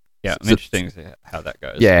 Yeah, I'm interested to see how that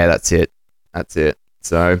goes. Yeah, that's it.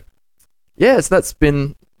 So, yeah, so that's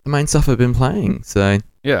been the main stuff I've been playing. So,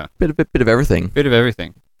 yeah, bit of everything. Bit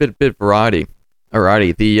of variety.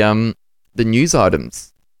 Alrighty, the news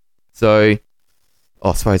items. So,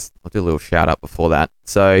 I suppose I'll do a little shout out before that.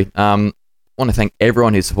 So, I want to thank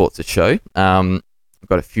everyone who supports the show. We've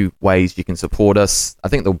got a few ways you can support us. I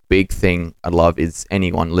think the big thing I love is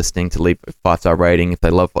anyone listening to leave a 5-star rating if they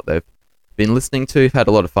love what they've been listening to. Had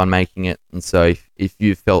a lot of fun making it, and so if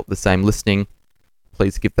you've felt the same listening,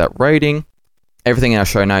 please give that rating. Everything in our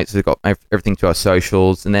show notes, we've got everything to our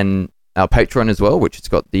socials, and then our Patreon as well, which has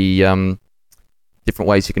got the different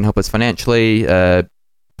ways you can help us financially.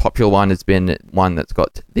 Popular one has been one that's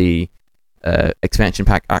got the expansion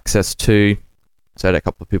pack access to. So I had a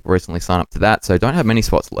couple of people recently sign up to that, so don't have many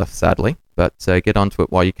spots left, sadly, but get onto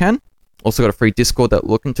it while you can. Also got a free Discord that's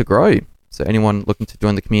looking to grow, so anyone looking to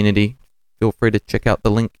join the community, feel free to check out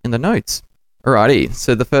the link in the notes. Alrighty,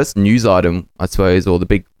 so the first news item, I suppose, or the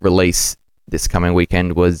big release this coming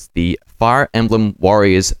weekend was the Fire Emblem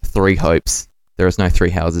Warriors 3 Hopes. There is no 3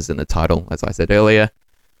 houses in the title, as I said earlier.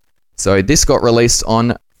 So this got released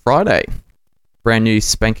on Friday. Brand new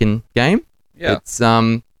spanking game. Yeah. It's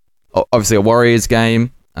obviously a Warriors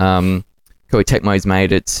game. Koei Tecmo's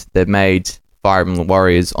made it. They've made Fire Emblem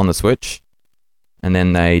Warriors on the Switch. And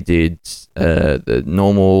then they did the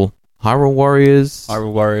normal Hyrule Warriors.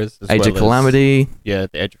 Age of Calamity. The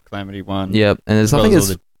Age of Calamity one. Yep. And there's, I think all it's...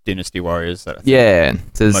 the Dynasty Warriors that I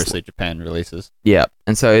think mostly Japan releases. Yeah.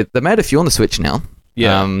 And so they made a few on the Switch now.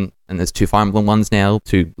 Yeah. And there's 2 Fire Emblem ones now,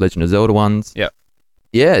 2 Legend of Zelda ones. Yeah.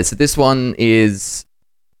 Yeah, so this one is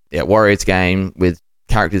a Warriors game with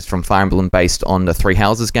characters from Fire Emblem based on the 3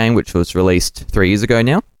 Houses game, which was released 3 years ago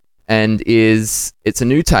now. And it's a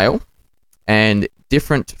new tale and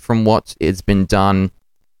different from what has been done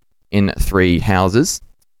in 3 Houses.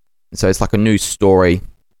 So it's like a new story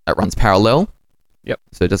that runs parallel. Yep.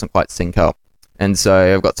 So it doesn't quite sync up. And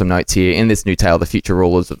so I've got some notes here. In this new tale, the future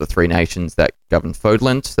rulers of the 3 nations that govern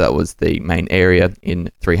Fodland, so that was the main area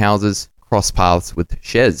in 3 Houses, cross paths with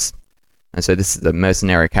Shez. And so this is a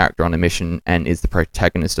mercenary character on a mission and is the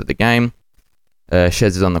protagonist of the game.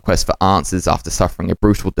 Shez is on the quest for answers after suffering a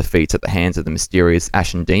brutal defeat at the hands of the mysterious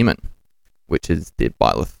Ashen Demon, which is the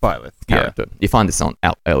Byleth character. Yeah. You find this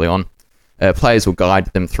out early on. Players will guide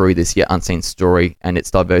them through this yet unseen story and its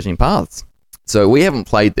diverging paths. So we haven't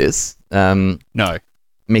played this. No.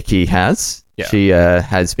 Mickey has. Yeah. She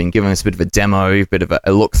has been giving us a bit of a demo, a bit of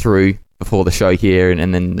a look through before the show here,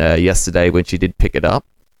 and then yesterday when she did pick it up.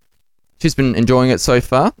 She's been enjoying it so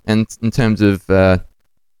far, and in terms of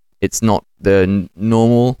it's not the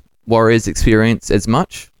normal Warriors experience as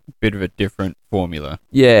much. Bit of a different formula.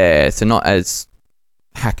 Yeah, so not as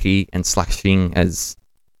hacky and slashing as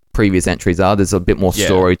previous entries are. There's a bit more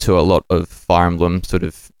story to a lot of Fire Emblem sort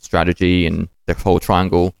of strategy and the whole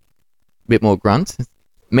triangle. A bit more grunt.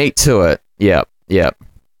 Meat to it. Yeah.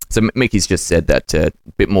 So Mickey's just said that a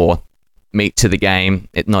bit more meat to the game.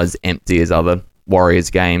 It's not as empty as other Warriors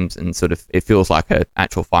games, and sort of it feels like an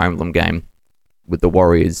actual Fire Emblem game with the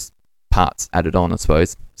Warriors parts added on, I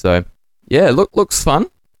suppose. So yeah, looks fun.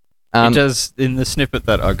 It does. In the snippet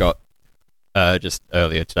that I got just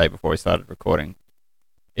earlier today before we started recording,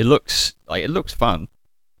 it looks fun.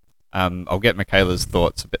 I'll get Michaela's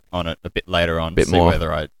thoughts on it a bit later on to see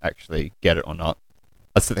whether I actually get it or not.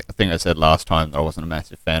 That's the thing I said last time, that I wasn't a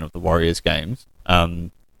massive fan of the Warriors games.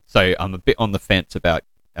 So I'm a bit on the fence about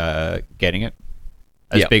getting it.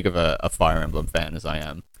 As big of a Fire Emblem fan as I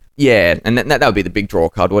am. Yeah, and that would be the big draw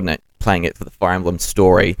card, wouldn't it? Playing it for the Fire Emblem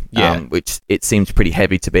story, which it seems pretty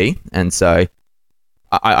heavy to be. And so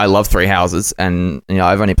I love 3 Houses, and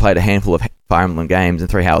I've only played a handful of Fire Emblem games,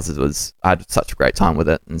 and 3 Houses I had such a great time with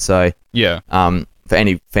it. And so for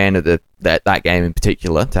any fan of that game in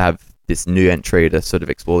particular to have this new entry to sort of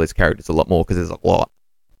explore these characters a lot more, because there's a lot.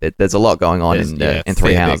 There's a lot going on in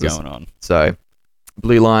Three Houses. Going on. So,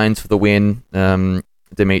 blue lines for the win.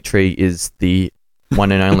 Dimitri is the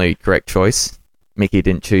one and only correct choice. Mickey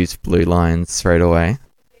didn't choose blue lines straight away.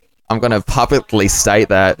 I'm going to publicly state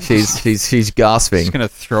that. She's gasping. Just going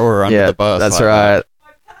to throw her under the bus. That's right.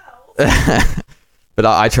 But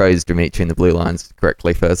I chose Dimitri in the blue lines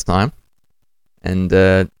correctly first time. And,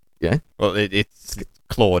 yeah. Well, it's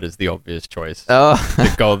Claude is the obvious choice. Oh.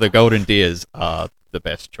 The golden deers are the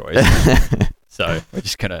best choice. So we're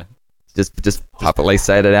just going to... Just publicly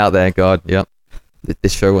state it out there, God. Yep.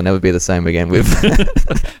 This show will never be the same again. I'm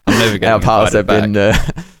never getting our paths have been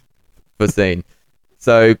foreseen.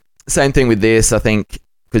 So, same thing with this, I think,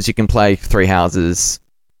 because you can play Three Houses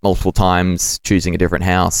multiple times, choosing a different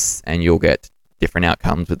house, and you'll get different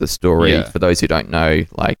outcomes with the story. Yeah. For those who don't know,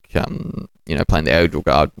 like, playing the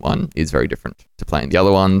Edelgard one is very different to playing the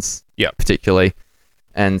other ones, particularly.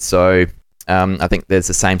 And so, I think there's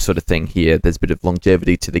the same sort of thing here. There's a bit of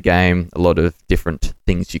longevity to the game, a lot of different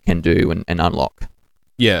things you can do and unlock.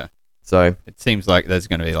 Yeah. So it seems like there's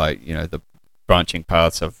going to be the branching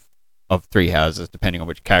paths of Three Houses, depending on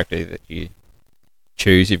which character that you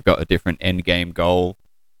choose. You've got a different end game goal,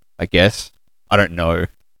 I guess. I don't know.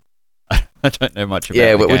 I don't know much about it.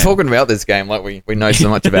 Yeah, we're talking about this game like we know so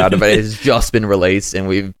much about it, but it's just been released and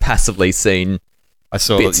we've passively seen I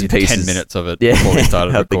saw bits and pieces. 10 minutes of it before we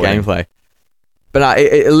started of the recording. gameplay. But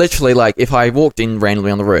it literally, like, if I walked in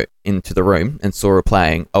randomly into the room and saw her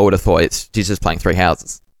playing, I would have thought she's just playing Three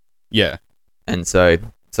Houses. Yeah. And so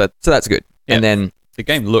that's good. Yeah, and then the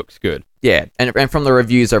game looks good. Yeah, and from the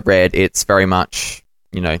reviews I've read, it's very much,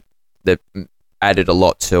 they've added a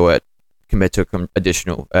lot to it compared to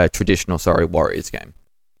a traditional Warriors game.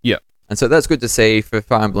 Yeah. And so that's good to see. For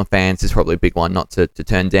Fire Emblem fans, it's probably a big one not to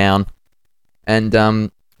turn down. And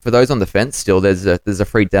for those on the fence still, there's a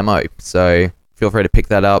free demo, so feel free to pick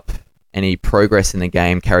that up. Any progress in the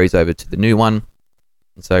game carries over to the new one.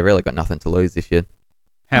 And so really got nothing to lose if you're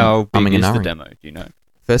How big is the hurry. demo? Do you know?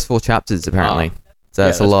 First 4 chapters, apparently. So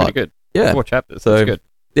that's a that's lot. pretty good. Yeah. 4 chapters. So, That's good.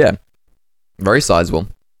 Yeah. Very sizable.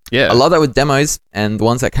 Yeah. I love that with demos and the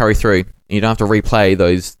ones that carry through. You don't have to replay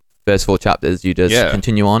those first 4 chapters. You just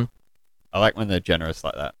continue on. I like when they're generous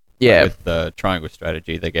like that. Yeah. Like with the triangle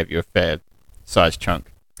strategy, they gave you a fair size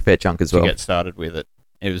chunk Fair chunk as to well. get started with it.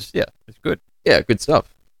 It's good. Yeah, good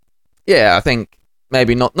stuff. Yeah, I think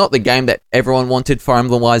maybe not the game that everyone wanted Fire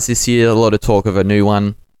Emblem-wise this year. A lot of talk of a new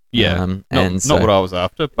one. Yeah. Not what I was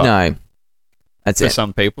after, but no, that's for it.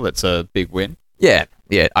 some people, it's a big win. Yeah.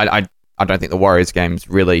 I don't think the Warriors games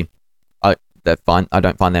really. They're fine. I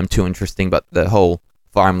don't find them too interesting, but the whole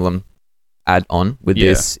Fire Emblem add-on with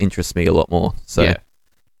this interests me a lot more. So yeah,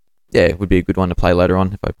 it would be a good one to play later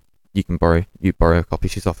on if you can borrow a copy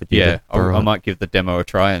she's offered you. Yeah, I might give the demo a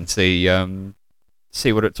try and see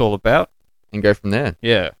what it's all about and go from there.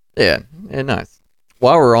 Yeah, nice.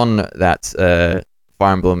 While we're on that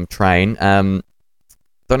Fire Emblem train, don't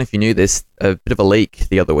know if you knew this, a bit of a leak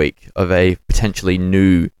the other week of a potentially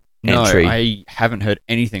new entry. No, I haven't heard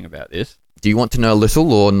anything about this. Do you want to know a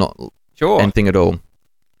little or not? Sure. Anything at all?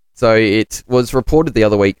 So it was reported the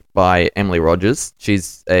other week by Emily Rogers.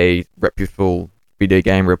 She's a reputable video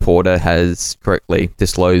game reporter, has correctly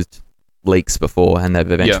disclosed leaks before, and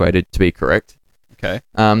they've eventuated to be correct. Okay.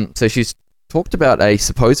 So she's talked about a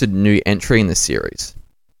supposed new entry in the series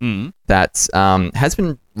that has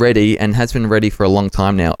been ready for a long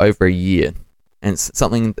time now, over a year. And it's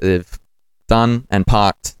something they've done and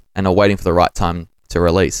parked and are waiting for the right time to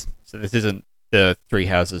release. So this isn't the Three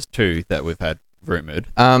Houses 2 that we've had rumored.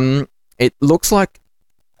 It looks like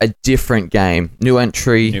a different game. New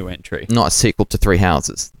entry. Not a sequel to Three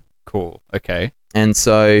Houses. Cool. Okay. And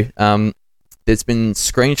so there's been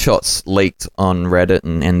screenshots leaked on Reddit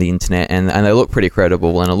and the internet, and they look pretty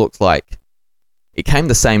credible, and it looks like it came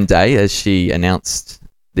the same day as she announced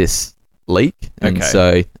this leak. And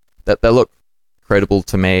so that they look credible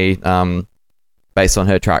to me. Based on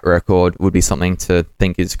her track record, would be something to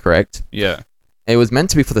think is correct. Yeah. It was meant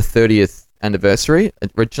to be for the 30th anniversary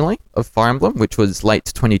originally of Fire Emblem, which was late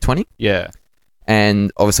 2020. Yeah.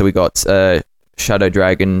 And obviously we got Shadow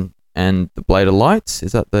Dragon and the Blade of Light.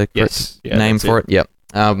 Is that the correct name for it? Yep.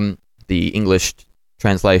 The English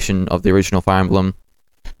translation of the original Fire Emblem,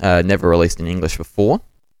 never released in English before.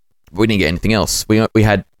 We didn't get anything else. We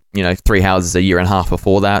had, Three Houses a year and a half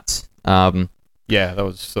before that. Yeah, that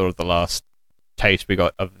was sort of the last taste we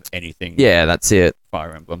got of anything. Yeah, that's it.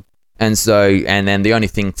 Fire Emblem. And then the only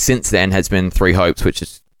thing since then has been Three Hopes, which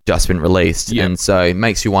has just been released. Yep. And so it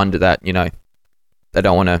makes you wonder that, they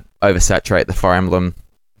don't want to oversaturate the Fire Emblem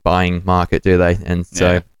buying market, do they? And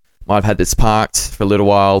so I've had this parked for a little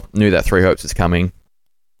while, knew that Three Hopes was coming,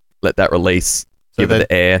 let that release, give it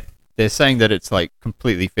the air. They're saying that it's like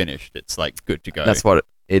completely finished. It's like good to go. That's what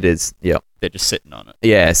it is, yeah. They're just sitting on it.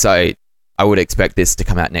 Yeah, so I would expect this to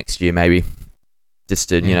come out next year, maybe. Just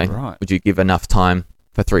to, right. Would you give enough time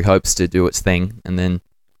for Three Hopes to do its thing and then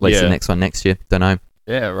release the next one next year? Don't know.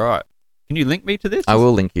 Yeah, right. Can you link me to this? I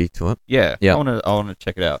will link you to it. Yeah. Yep. I want to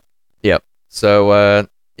check it out. Yep. So,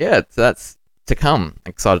 that's to come,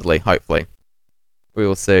 excitedly, hopefully. We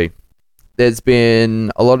will see. There's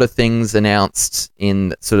been a lot of things announced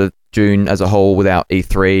in sort of June as a whole without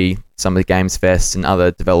E3, some of the Games Fest and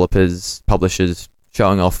other developers, publishers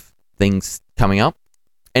showing off things coming up.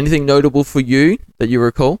 Anything notable for you that you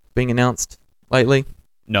recall being announced lately?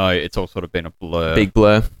 No, it's all sort of been a blur. Big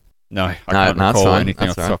blur. No, I can't recall anything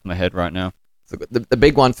off the top of my head right now. So the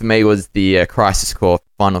big one for me was the Crisis Core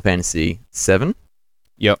Final Fantasy VII.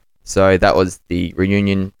 Yep. So that was the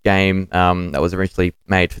reunion game that was originally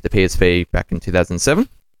made for the PSP back in 2007.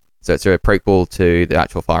 So it's a prequel to the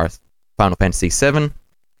actual Final Fantasy VII.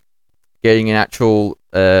 Getting an actual,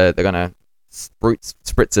 they're going to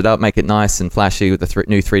spritz it up, make it nice and flashy with the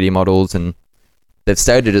new 3D models, and they've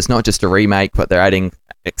stated it's not just a remake, but they're adding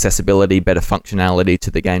accessibility, better functionality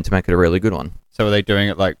to the game to make it a really good one. So are they doing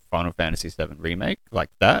it like Final Fantasy VII Remake, like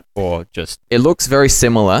that, or just... It looks very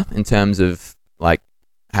similar in terms of like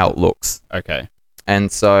how it looks. Okay.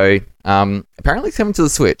 And so apparently it's coming to the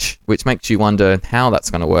Switch, which makes you wonder how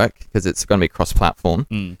that's going to work, because it's going to be cross-platform.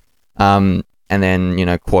 And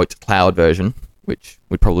then, quote, cloud version, which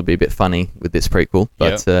would probably be a bit funny with this prequel,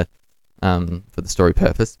 but for the story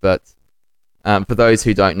purpose. But for those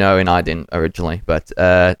who don't know, and I didn't originally, but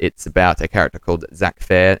it's about a character called Zack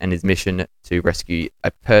Fair and his mission to rescue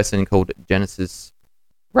a person called Genesis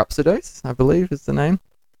Rhapsodos, I believe is the name.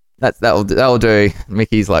 That'll do.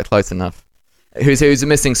 Mickey's like close enough. Who's a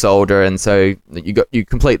missing soldier, and so you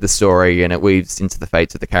complete the story, and it weaves into the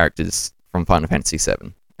fates of the characters from Final Fantasy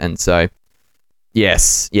VII. And so,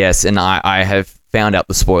 yes, and I have found out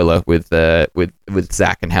the spoiler with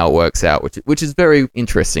Zack and how it works out, which is very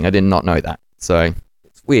interesting. I did not know that. So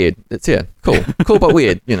it's weird. It's cool but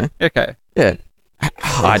weird. Okay. Yeah.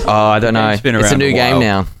 I don't know. It's a new game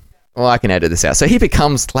now. Well, I can edit this out. So he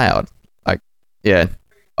becomes Cloud. Yeah.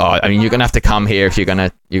 Oh, I mean, you're gonna have to come here if you're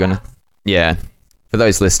gonna. Yeah. For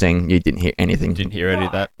those listening, you didn't hear anything. Didn't hear any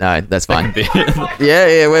of that. No, that's fine.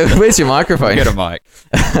 Yeah. Where's your microphone? Get a mic.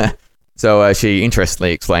 So she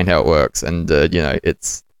interestingly explained how it works, and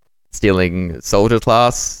it's stealing soldier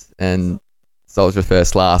class and soldier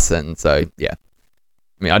first class, and so yeah.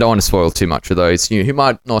 I mean, I don't want to spoil too much for those who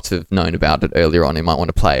might not have known about it earlier on. Who might want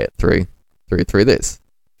to play it through this.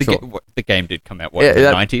 The game did come out in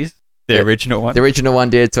the 90s. The original one. The original one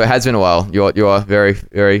did. So it has been a while. You are very,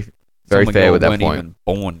 very, very fair with that point. Even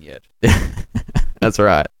born yet. That's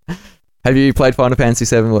right. Have you played Final Fantasy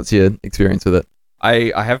VII? What's your experience with it?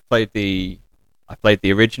 I have played the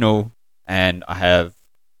original, and I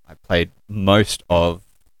played most of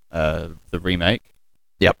the remake.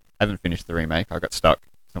 Yep. I haven't finished the remake. I got stuck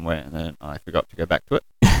somewhere, and then I forgot to go back to it.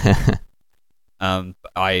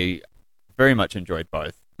 I very much enjoyed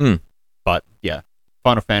both. But yeah,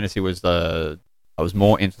 Final Fantasy was I was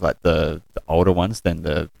more into like the older ones than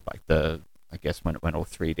I guess when it went all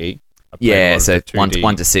 3D. Yeah, so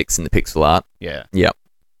 1 to 6 in the pixel art. Yeah. Yep.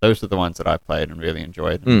 Those are the ones that I played and really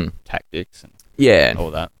enjoyed. Tactics and all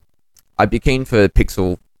that. I'd be keen for the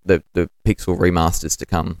pixel remasters to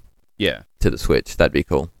come to the Switch. That'd be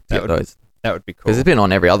cool. That would be cool. Because it's been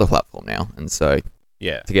on every other platform now, and so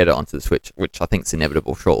to get it onto the Switch, which I think is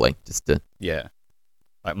inevitable shortly.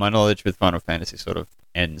 Like my knowledge with Final Fantasy sort of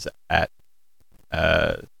ends at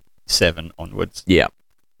 7 onwards. Yeah.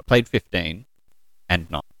 I played 15 and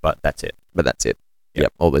not, but that's it.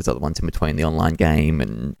 Yep. All those other ones in between, the online game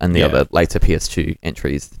and the other later PS2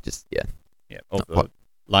 entries, just All the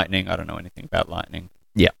Lightning, I don't know anything about Lightning.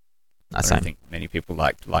 Yeah. I don't think many people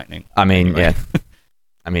liked Lightning. I mean, anyway.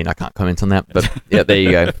 I mean, I can't comment on that, but yeah, there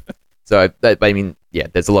you go. So, there's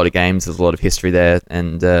a lot of games, there's a lot of history there,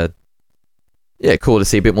 and cool to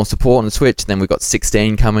see a bit more support on the Switch. Then we've got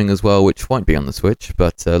 16 coming as well, which won't be on the Switch,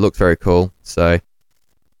 but looks very cool. So,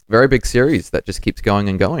 very big series that just keeps going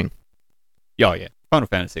and going. Yeah. Final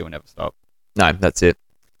Fantasy will never stop. No, that's it.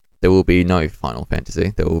 There will be no Final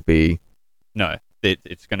Fantasy. There will be... No,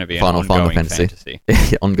 it's going to be Final an ongoing Fantasy.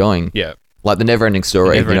 Ongoing. Yeah. Like the never-ending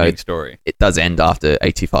story. Story. It does end after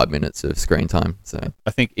 85 minutes of screen time. So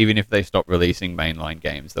I think even if they stop releasing mainline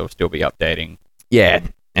games, they'll still be updating. Yeah.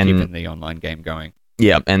 And keeping the online game going.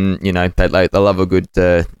 Yeah, and they love a good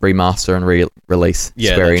remaster and release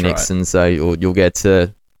Square Enix, right. And so you'll get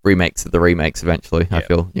remakes of the remakes eventually. I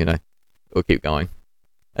feel, we'll keep going.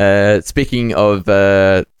 Speaking of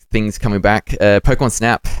things coming back, Pokemon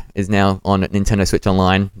Snap is now on Nintendo Switch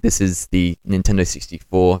Online. This is the Nintendo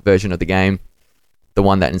 64 version of the game, the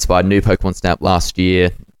one that inspired new Pokemon Snap last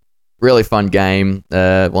year. Really fun game,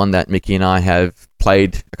 one that Mickey and I have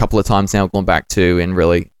played a couple of times now, gone back to, and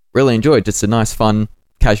really, really enjoyed. Just a nice, fun,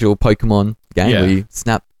 casual Pokemon game where you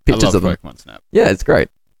snap pictures of them. Pokemon Snap. Yeah, it's great.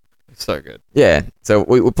 It's so good. Yeah, so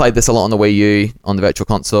we played this a lot on the Wii U, on the Virtual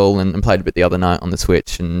Console, and played a bit the other night on the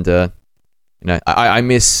Switch. And I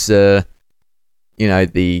miss, with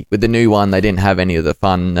the new one, they didn't have any of the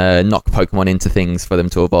fun knock Pokemon into things for them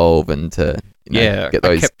to evolve and get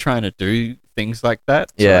those. I kept trying to do things like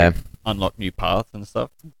that. To, unlock new paths and stuff,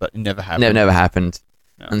 but it never happened. Never happened.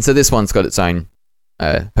 No. And so this one's got its own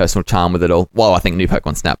personal charm with it all. Well, I think new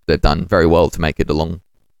Pokemon Snap, they've done very well to make it a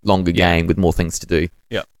longer game with more things to do.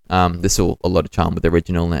 Yeah. There's still a lot of charm with the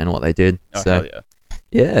original and what they did. Oh, so, hell yeah.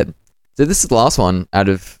 Yeah. So this is the last one out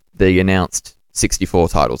of the announced 64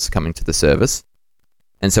 titles coming to the service.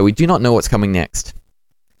 And so we do not know what's coming next.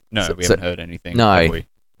 No, we haven't heard anything. No. Have we?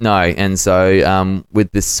 No. And so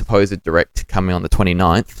with this supposed direct coming on the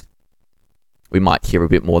 29th, we might hear a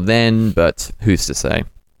bit more then, but who's to say?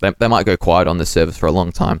 They might go quiet on the service for a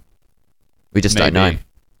long time. We just don't know. I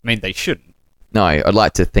mean, they shouldn't. No, I'd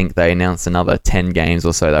like to think they announce another 10 games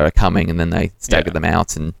or so that are coming, and then they stagger them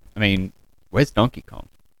out. And I mean, where's Donkey Kong?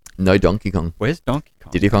 No Donkey Kong. Where's Donkey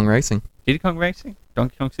Kong? Diddy Kong Racing. Diddy Kong Racing?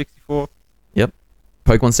 Donkey Kong 64? Yep.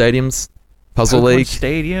 Pokemon Stadiums. Puzzle League.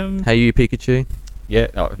 Stadium. Hey You Pikachu. Yeah.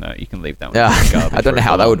 Oh, no, you can leave that one. Yeah. I don't know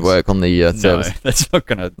how that would work on the service. No, that's not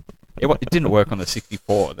going to... It didn't work on the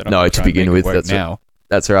 64. No, to begin with.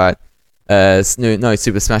 That's right. No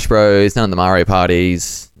Super Smash Bros. None of the Mario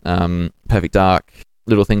parties. Perfect Dark.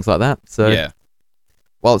 Little things like that. So, yeah.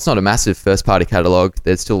 While it's not a massive first-party catalogue,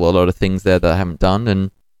 there's still a lot of things there that I haven't done, and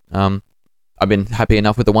I've been happy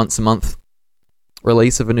enough with the once-a-month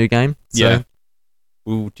release of a new game. So. Yeah.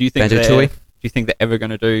 Well, do you think they're ever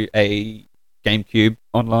going to do a GameCube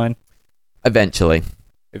online? Eventually.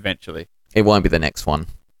 It won't be the next one.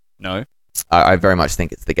 No? I very much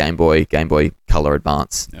think it's the Game Boy Color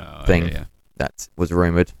Advance thing that was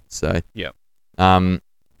rumoured. So, yeah.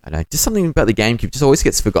 I don't know, just something about the GameCube just always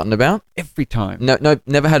gets forgotten about. Every time. No,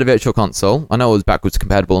 never had a Virtual Console. I know it was backwards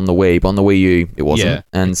compatible on the Wii, but on the Wii U it wasn't. Yeah.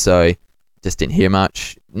 And so, just didn't hear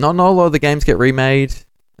much. Not a lot of the games get remade.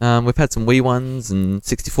 We've had some Wii ones and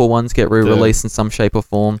 64 ones get re-released in some shape or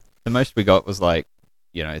form. The most we got was the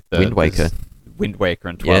Wind Waker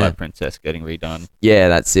and Twilight Princess getting redone. Yeah,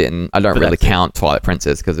 that's it. And I don't really count Twilight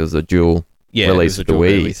Princess because it was a dual release with the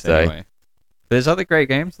Wii. So. Anyway. There's other great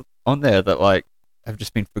games on there that have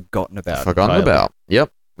just been forgotten about.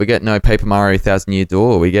 Yep. We get no Paper Mario 1000 Year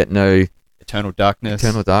Door. We get no Eternal Darkness.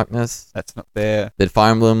 That's not there. The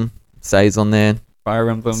Fire Emblem stays on there. Fire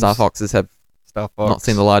Emblem. Star Foxes have not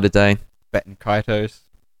seen the light of day. Baton Kaitos.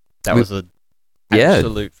 That was an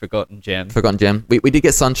absolute forgotten gem. We did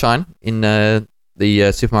get Sunshine in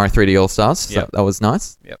the Super Mario 3D All Stars. So that was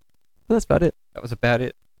nice. Yep. But that's about it. That was about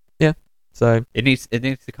it. Yeah. So it needs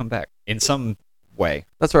to come back in some way.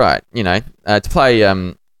 That's right. To play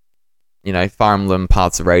Fire Emblem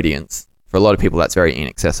Paths of Radiance, for a lot of people that's very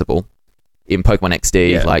inaccessible. In Pokemon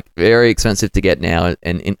XD, very expensive to get now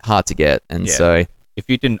and hard to get. And so if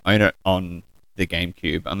you didn't own it on the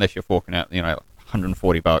GameCube, unless you're forking out,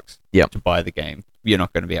 $140 to buy the game, you're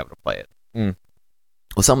not going to be able to play it. Mm.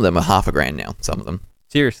 Well, some of them are $5,000 now. Some of them.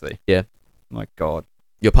 Seriously? Yeah. My God.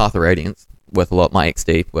 Your Path of Radiance worth a lot. My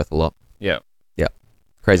XD worth a lot. Yeah. Yeah.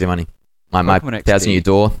 Crazy money. My 1000 Year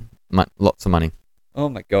Door, lots of money. Oh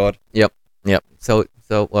my God. Yep. Sell it.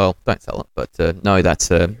 Well, don't sell it, but know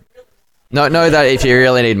that if you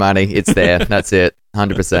really need money, it's there. That's it.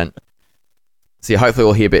 100%. So hopefully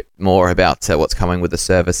we'll hear a bit more about what's coming with the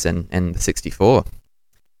service and the 64. A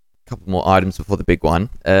couple more items before the big one.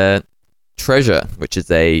 Treasure, which is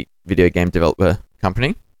a video game developer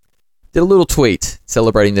company, did a little tweet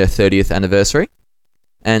celebrating their 30th anniversary.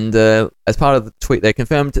 And as part of the tweet, they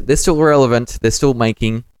confirmed they're still relevant. They're still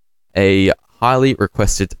making a highly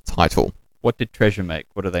requested title. What did Treasure make?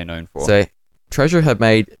 What are they known for? So Treasure have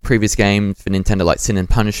made previous games for Nintendo like Sin and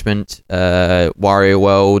Punishment, Wario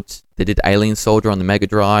World. They did Alien Soldier on the Mega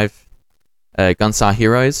Drive, Gunstar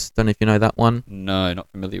Heroes. Don't know if you know that one. No, not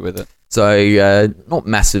familiar with it. So not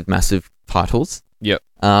massive titles. Yep.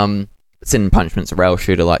 Sin and Punishment's a rail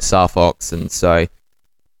shooter like Star Fox, and so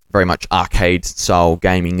very much arcade style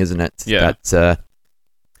gaming, isn't it? Yeah. That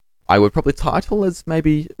I would probably title as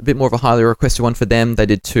maybe a bit more of a highly requested one for them. They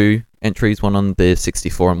did 2 entries, one on the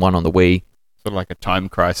 64 and one on the Wii. Sort of like a Time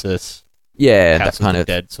Crisis. Yeah, House that of kind the of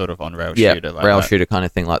Dead sort of on-rail yeah, shooter. Like rail that. shooter kind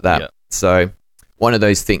of thing like that. Yeah. So one of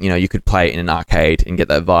those things, you could play it in an arcade and get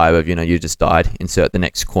that vibe of, you just died, insert the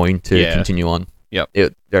next coin to continue on. Yep.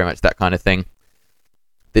 It, very much that kind of thing.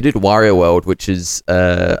 They did Wario World, which is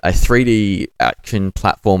a 3D action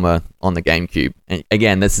platformer on the GameCube. And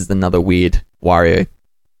again, this is another weird Wario,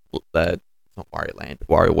 not Wario Land,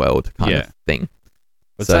 Wario World kind of thing.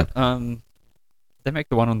 Was that, did they make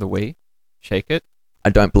the one on the Wii? Shake It? I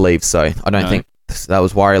don't believe so. I don't think that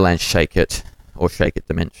was Wario Land Shake It or Shake It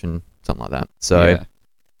Dimension, something like that. So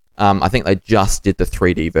I think they just did the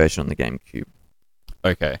 3D version on the GameCube.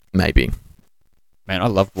 Okay. Maybe. Man, I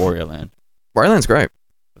loved Wario Land. Wario Land's great.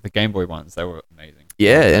 The Game Boy ones, they were amazing.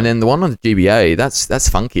 Yeah, and then the one on the GBA, that's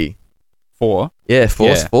funky. 4? Yeah,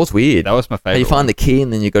 4's weird. That was my favorite. You find the key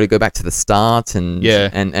and then you got to go back to the start and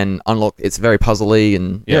and unlock. It's very puzzly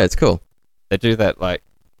and it's cool. They do that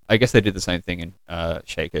I guess they did the same thing in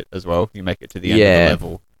Shake It as well. You make it to the end of the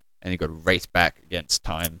level and you got to race back against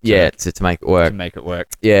time. To make it work. To make it work.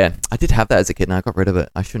 Yeah, I did have that as a kid and I got rid of it.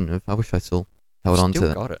 I shouldn't have. I wish I still held on to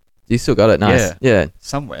it. Got it. You still got it? Nice. Yeah.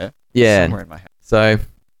 Somewhere. Yeah. Somewhere in my house. So,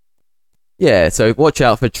 so watch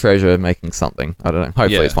out for Treasure making something. I don't know.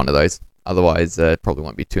 Hopefully it's one of those. Otherwise, probably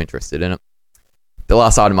won't be too interested in it. The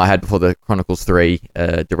last item I had before the Chronicles 3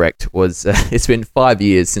 Direct was it's been 5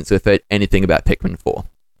 years since we've heard anything about Pikmin 4.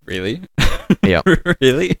 Really? Yeah.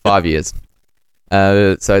 Really? 5 years.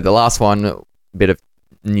 So the last bit of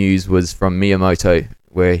news was from Miyamoto,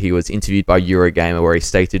 where he was interviewed by Eurogamer, where he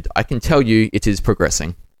stated, "I can tell you it is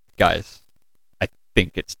progressing." Guys, I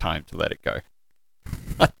think it's time to let it go.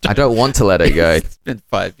 I don't want to let it go. It's been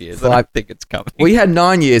 5 years. I don't think it's coming. We had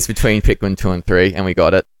 9 years between Pikmin 2 and 3, and we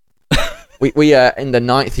got it. we are in the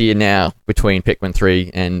 9th year now between Pikmin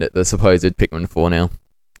 3 and the supposed Pikmin 4 now.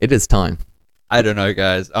 It is time. I don't know,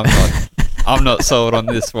 guys. I'm not sold on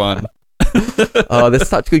this one. Oh, they're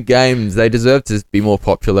such good games. They deserve to be more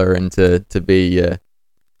popular and to be,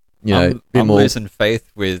 I'm more... losing faith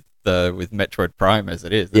with Metroid Prime as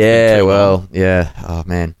it is. Oh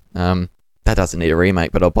man, that doesn't need a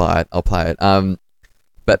remake, but I'll buy it. I'll play it.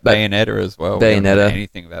 But Bayonetta as well. Bayonetta. We haven't heard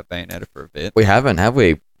anything about Bayonetta for a bit. We haven't, have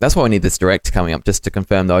we? That's why we need this Direct coming up, just to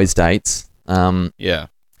confirm those dates. Yeah,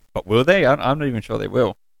 but will they? I'm not even sure they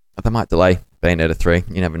will. They might delay Bayonetta 3.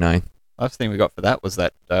 You never know. Last thing we got for that was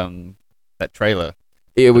that trailer.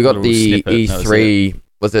 Yeah, we got the E3.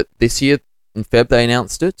 Was it this year in Feb they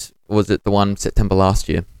announced it? Or was it the one September last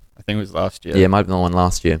year? I think it was last year. Yeah, it might have been the one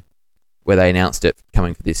last year where they announced it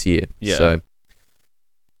coming for this year. Yeah. So,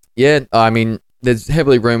 yeah, I mean, there's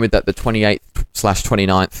heavily rumoured that the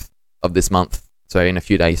 28th/29th of this month, so in a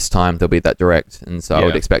few days' time, there'll be that Direct, and so I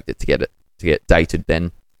would expect it to get dated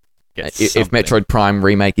then. If Metroid Prime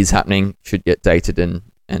remake is happening, should get dated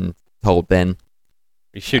and told then.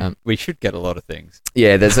 We should get a lot of things.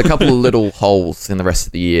 Yeah, there's a couple of little holes in the rest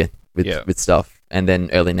of the year with stuff, and then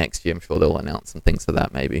early next year, I'm sure they'll announce some things for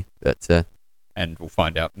that maybe. But and we'll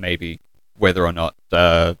find out maybe whether or not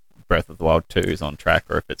Breath of the Wild 2 is on track,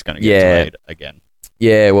 or if it's going to get delayed again.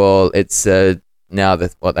 Yeah, well, it's now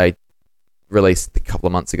that what they released a couple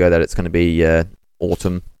of months ago that it's going to be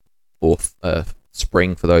autumn or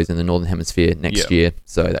spring for those in the Northern Hemisphere next year,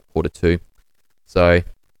 so that Q2. So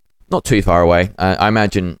not too far away. I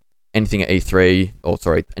imagine anything at E3,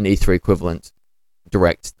 an E3 equivalent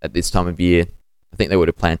Direct at this time of year, I think they would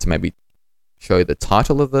have planned to maybe show the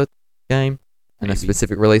title of the game and a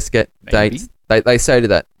specific release date. They say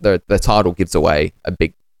that the title gives away a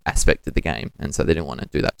big aspect of the game, and so they didn't want to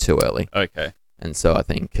do that too early. Okay. And so I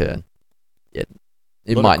think,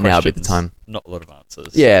 it might now be the time. Not a lot of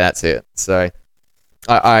answers. Yeah, that's it. So,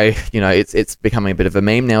 it's becoming a bit of a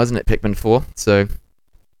meme now, isn't it? Pikmin 4. So,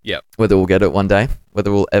 whether we'll get it one day, whether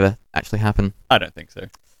it will ever actually happen. I don't think so.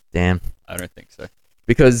 Damn. I don't think so.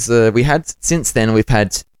 Because we've had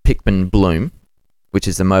Pikmin Bloom, which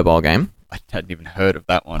is a mobile game. I hadn't even heard of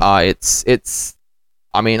that one. It's.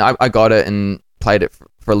 I mean, I got it and played it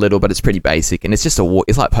for a little, but it's pretty basic, and it's just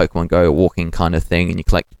it's like Pokemon Go, a walking kind of thing, and you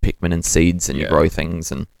collect Pikmin and seeds, and you grow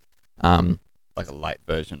things, and like a light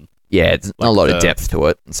version. Yeah, it's not a lot of depth to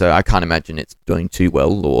it, so I can't imagine it's doing too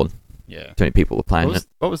well, or too many people are playing it.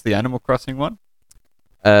 What was the Animal Crossing one?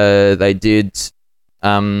 They did.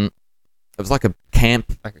 It was like a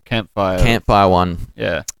campfire one.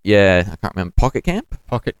 Yeah, I can't remember. Pocket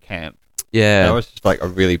Camp. Yeah, that was just like a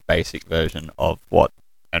really basic version of what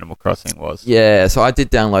Animal Crossing was. Yeah, so I did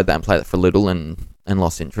download that and play it for a little, and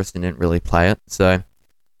lost interest and didn't really play it. So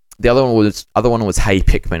the other one was Hey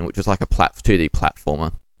Pikmin, which was like a 2D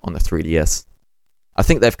platformer on the 3DS. I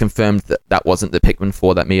think they've confirmed that wasn't the Pikmin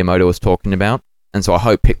 4 that Miyamoto was talking about. And so I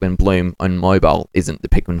hope Pikmin Bloom on mobile isn't the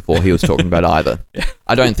Pikmin 4 he was talking about either. Yeah.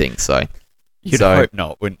 I don't think so. You'd hope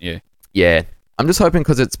not, wouldn't you? Yeah. I'm just hoping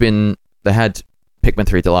because they had Pikmin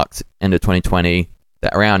 3 Deluxe end of 2020,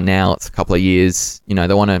 that around now, it's a couple of years,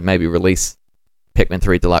 they want to maybe release Pikmin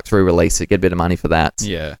 3 Deluxe, re-release it, get a bit of money for that.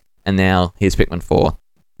 Yeah. And now here's Pikmin 4.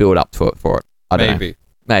 Build up to it for it. I don't know.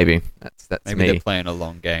 Maybe. That's Maybe me. they're playing a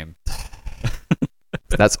long game.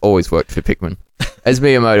 That's always worked for Pikmin. As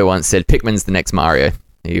Miyamoto once said, Pikmin's the next Mario.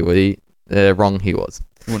 Wrong he was.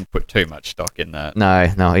 Wouldn't put too much stock in that.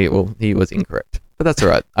 No, he was incorrect. But that's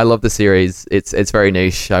alright. I love the series. It's very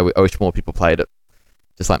niche. I wish more people played it.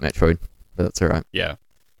 Just like Metroid. But that's alright. Yeah.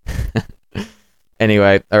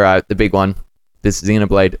 Anyway, alright, the big one. This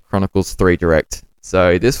Xenoblade Chronicles 3 Direct.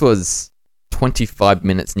 So this was 25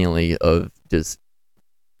 minutes nearly of just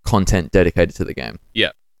content dedicated to the game.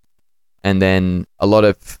 Yeah. And then a lot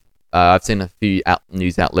of... I've seen a few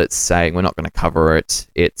news outlets saying we're not going to cover it.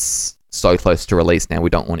 It's so close to release now, we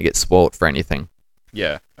don't want to get spoiled for anything.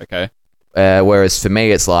 Yeah, okay. Whereas for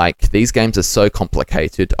me, it's like, these games are so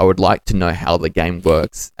complicated, I would like to know how the game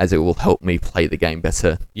works, as it will help me play the game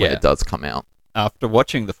better when it does come out. After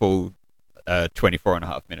watching the full 24 and a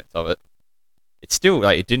half minutes of it, it's still,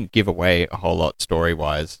 it didn't give away a whole lot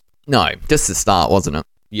story-wise. No, just the start, wasn't it?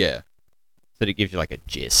 Yeah. So it gives you, a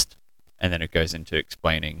gist, and then it goes into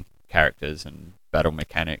explaining characters and battle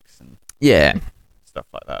mechanics and stuff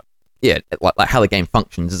like that. Yeah, like how the game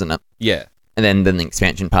functions, isn't it? Yeah. And then the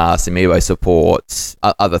expansion pass, amiibo support,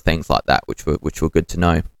 other things like that, which were good to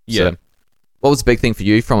know. Yeah. So, what was the big thing for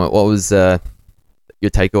you from it? What was your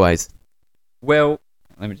takeaways? Well,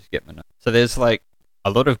 let me just get my notes. So there's a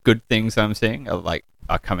lot of good things I'm seeing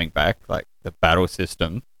are coming back, like the battle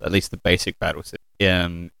system, at least the basic battle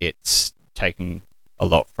system. It's taking a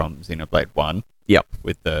lot from Xenoblade 1. Yep.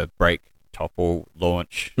 With the break, topple,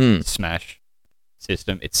 launch, smash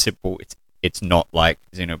system. It's simple. It's not like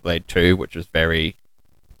Xenoblade 2, which was very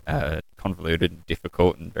convoluted and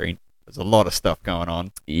difficult and there's a lot of stuff going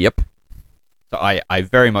on. Yep. So I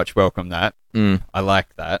very much welcome that. I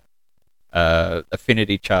like that.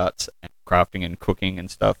 Affinity charts and crafting and cooking and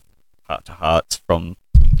stuff, heart to hearts from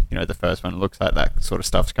the first one. It looks like that sort of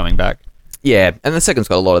stuff's coming back. Yeah, and the second's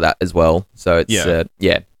got a lot of that as well. So it's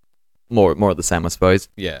more of the same, I suppose.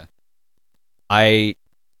 Yeah. I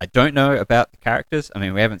don't know about the characters. I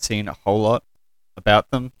mean, we haven't seen a whole lot about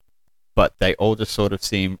them, but they all just sort of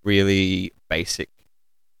seem really basic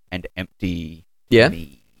and empty to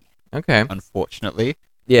me. Okay. Unfortunately.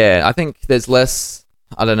 Yeah, I think there's less.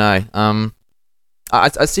 I don't know.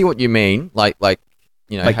 I see what you mean. Like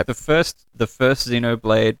the first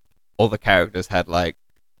Xenoblade, all the characters had they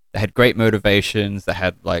had great motivations. They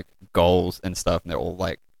had goals and stuff, and they're all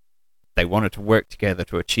they wanted to work together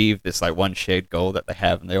to achieve this one shared goal that they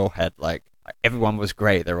have, and they all had everyone was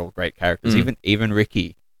great. They're all great characters. Even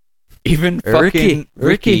Ricky, fucking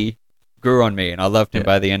Ricky grew on me, and I loved him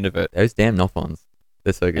by the end of it. Those damn Nothons,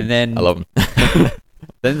 they're so good. And then I love them.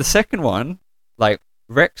 Then the second one,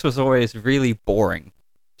 Rex was always really boring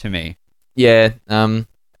to me. Yeah,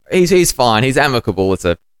 he's fine. He's amicable as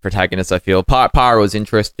a protagonist, I feel. Pyra was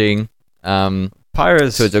interesting.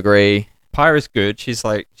 Pyra's to a degree. Pyra's good. She's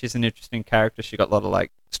an interesting character. She got a lot of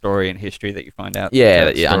story and history that you find out. Yeah,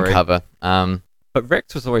 that you uncover. But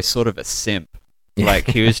Rex was always sort of a simp.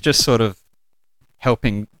 He was just sort of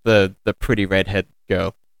helping the pretty redhead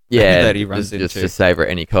girl. Yeah, that he runs into. Just to save her at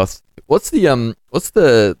any cost. What's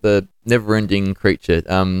the never-ending creature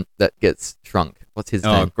that gets shrunk? What's his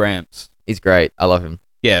name? Oh, Gramps. He's great. I love him.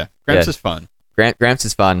 Yeah, Gramps is fun. Gramps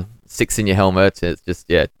is fun. Sticks in your helmet. It's just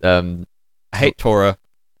I hate Tora.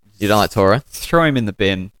 You don't like Tora? Throw him in the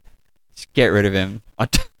bin. Just get rid of him. I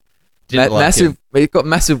didn't like him. He's got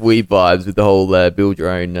massive weird vibes with the whole build your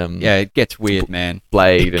own. Yeah, it gets weird, man.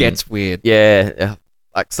 Blade. It gets weird. Yeah.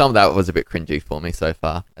 Some of that was a bit cringy for me so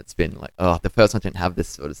far. It's been the first one didn't have this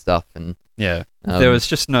sort of stuff, and yeah, there was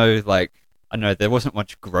just no I know there wasn't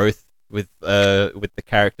much growth with the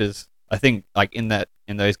characters. I think in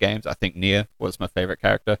those games, I think Nia was my favorite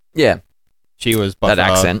character. Yeah, she was by that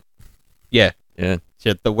far, accent. Yeah, she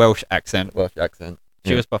had the Welsh accent. She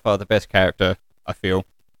Yeah. was by far the best character, I feel.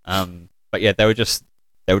 But yeah, they were just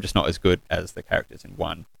not as good as the characters in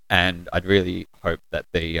 1, and I'd really hope that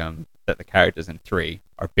the characters in 3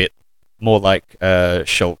 are a bit more like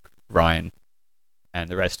Shulk, Ryan, and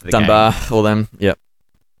the rest of the Dunbar, game. all them. Yep.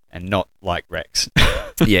 And not like Rex.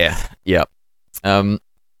 Yeah. Yep.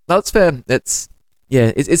 That's fair.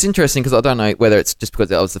 It's interesting because I don't know whether it's just because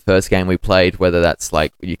that was the first game we played, whether that's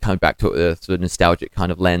you come back to it with a sort of nostalgic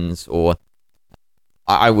kind of lens, or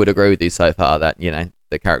I would agree with you so far that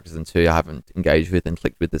the characters in 2 I haven't engaged with and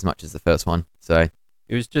clicked with as much as the first one. So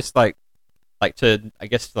it was just like to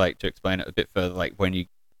explain it a bit further, like when you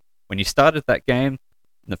started that game,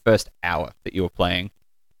 in the first hour that you were playing,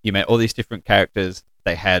 you met all these different characters.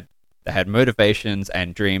 They had motivations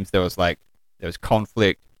and dreams. There was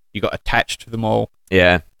conflict. You got attached to them all.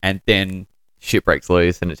 Yeah. And then shit breaks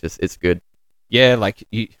loose, and it's good. Yeah, like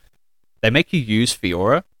they make you use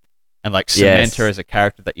Fiora and like cement her as a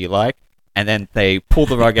character that you like, and then they pull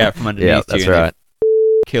the rug out from underneath that's you and right.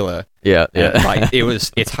 kill her. Yeah, and, like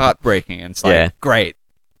it's heartbreaking, and it's like great.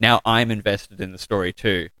 Now I'm invested in the story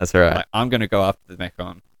too. That's right. Like, I'm going to go after the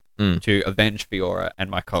Mechon to avenge Fiora and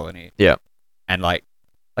my colony. Yeah. And like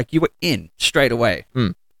you were in straight away.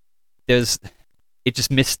 It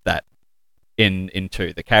just missed that in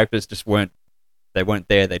 2. The characters just weren't there.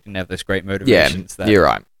 They didn't have those great motivations. Yeah, you're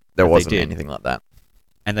right. There wasn't anything like that.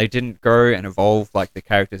 And they didn't grow and evolve like the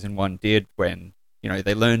characters in 1 did when,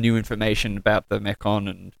 they learn new information about the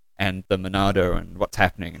Mechon and the Monado and what's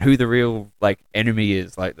happening and who the real like enemy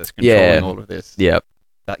is, like that's controlling all of this. Yep.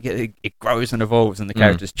 Like, it grows and evolves, and the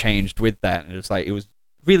characters changed with that, and it was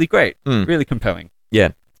really great, really compelling. Yeah,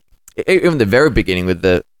 even the very beginning with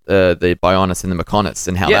the Bionis and the Mechonis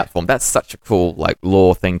and how that formed. That's such a cool like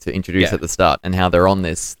lore thing to introduce at the start, and how they're on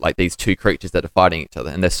this like these 2 creatures that are fighting each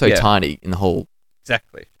other, and they're so tiny in the whole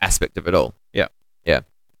aspect of it all. Yeah, yeah,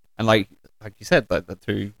 and like you said, like the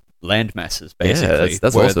 2 land masses basically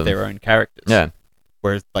that's were awesome. Their own characters. Yeah,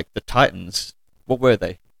 whereas like the Titans, what were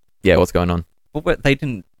they? Yeah, what's going on?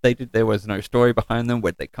 There was no story behind them.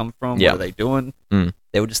 Where'd they come from? What were they doing?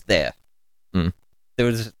 They were just there. It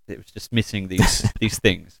was just missing these these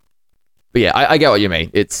things. But yeah, I get what you mean.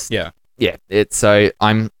 It's It's so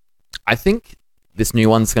I think this new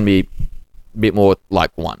one's going to be a bit more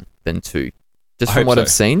like 1 than 2. Just from what I've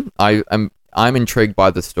seen, I'm intrigued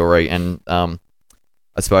by the story, and I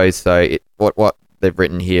suppose so. What they've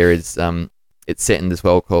written here is it's set in this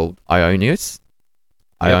world called Ionius,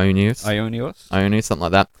 something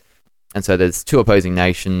like that. And so there's 2 opposing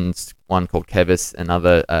nations, one called Kevis,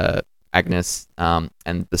 another Agnes,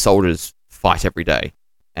 and the soldiers fight every day.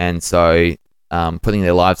 And so putting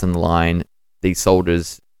their lives on the line, these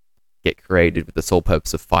soldiers get created with the sole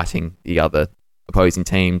purpose of fighting the other opposing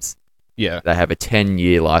teams. Yeah. They have a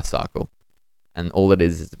 10-year life cycle, and all it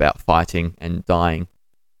is about fighting and dying,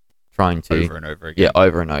 trying to... Over and over again. Yeah,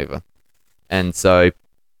 over and over. And so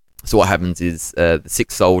what happens is the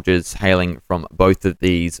 6 soldiers hailing from both of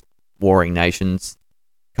these warring nations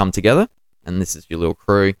come together, and this is your little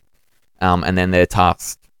crew, and then they're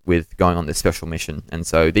tasked with going on this special mission. And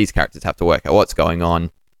so these characters have to work out what's going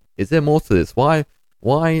on. Is there more to this? Why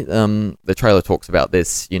the trailer talks about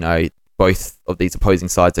this, both of these opposing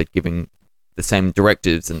sides are giving the same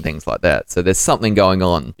directives and things like that. So there's something going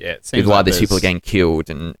on. Yeah, it seems with why these people are getting killed,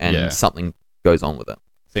 and something goes on with it.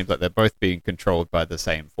 Seems like they're both being controlled by the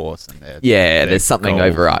same force, and there's something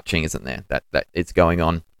overarching, isn't there? That it's going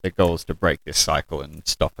on. Their goal is to break this cycle and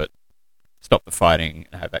stop the fighting,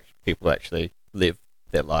 and have people actually live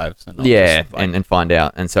their lives. And and find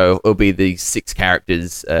out. And so it'll be these 6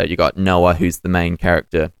 characters. You got Noah, who's the main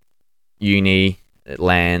character, Uni,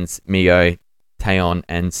 Lance, Mio, Taeon,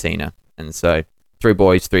 and Cena. And so 3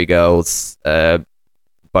 boys, 3 girls,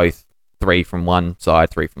 both 3 from one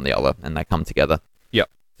side, 3 from the other, and they come together.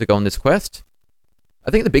 To go on this quest. I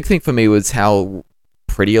think the big thing for me was how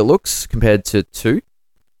pretty it looks compared to 2.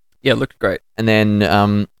 Yeah, it looked great. And then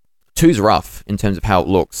 2's rough in terms of how it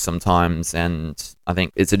looks sometimes, and I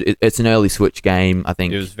think it's an early Switch game. I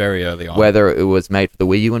think it was very early on. Whether it was made for the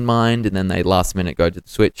Wii U in mind, and then they last minute go to the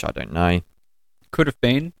Switch, I don't know. Could have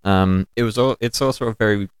been. It's also a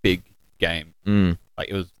very big game.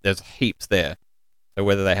 Like there's heaps there. So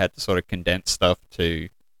whether they had to sort of condense stuff to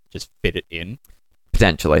just fit it in.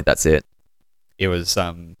 Potentially, that's it. It was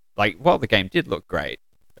while the game did look great,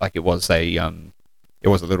 like it was a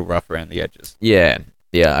little rough around the edges. Yeah,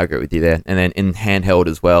 I agree with you there. And then in handheld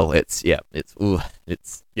as well, it's the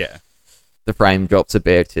frame drops a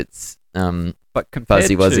bit. It's but compared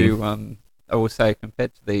fuzzy. To I will say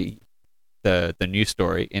compared to the new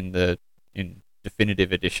story in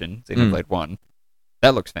Definitive Edition, Xenoblade 1,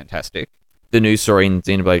 that looks fantastic. The new story in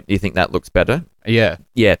Xenoblade, do you think that looks better? Yeah.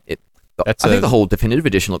 Yeah, I think the whole Definitive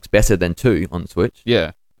Edition looks better than 2 on Switch.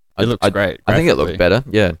 Yeah, it looks great. I think it looked better,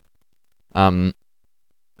 yeah. I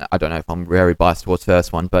don't know if I'm very biased towards the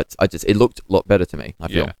first one, but it looked a lot better to me, I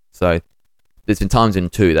feel. So there's been times in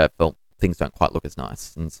 2 that I felt things don't quite look as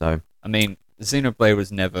nice. And so... I mean, Xenoblade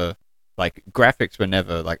was never... Like, graphics were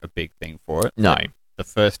never, like, a big thing for it. No. The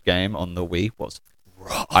first game on the Wii was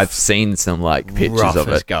rough. I've seen some like pictures Rough of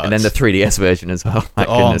as it, guts. and then the 3DS version as well. My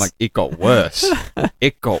Oh goodness. my! It got worse.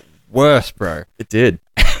 It got worse, bro. It did.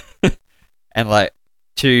 And like,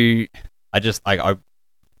 I just like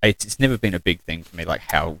it's never been a big thing for me. Like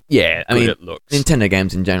how Yeah, I good mean, it looks. Nintendo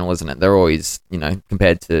games in general, isn't it? They're always,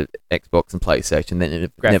 compared to Xbox and PlayStation, they're never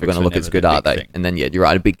Graphics going to were look never as good, the are big they? thing. And then, yeah, you're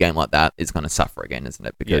right. A big game like that is going to suffer again, isn't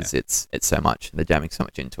it? Because it's so much. They're jamming so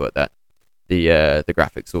much into it that the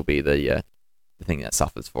graphics will be the thing that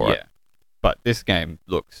suffers for it. But this game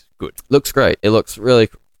looks good. Looks great. It looks really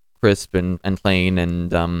crisp and clean,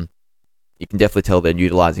 and you can definitely tell they're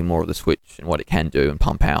utilizing more of the Switch and what it can do and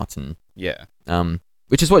pump out, and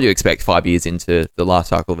which is what you expect 5 years into the life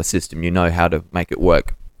cycle of a system. You know how to make it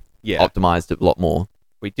work, optimized a lot more,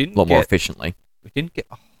 more efficiently. We didn't get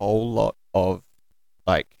a whole lot of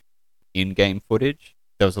like in-game footage.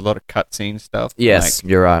 There was a lot of cutscene stuff. Yes,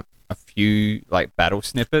 you're right. A few like battle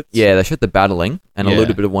snippets. Yeah, they showed the battling and a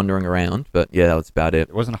little bit of wandering around, but yeah, that was about it.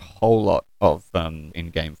 There wasn't a whole lot of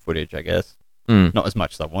in-game footage, I guess. Not as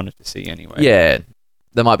much as I wanted to see anyway. Yeah,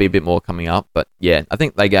 there might be a bit more coming up, but yeah, I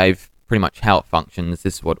think they gave pretty much how it functions,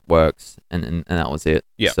 this is what works, and that was it.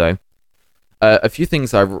 Yeah. So, a few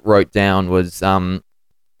things I wrote down was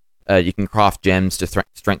you can craft gems to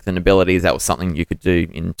strengthen abilities. That was something you could do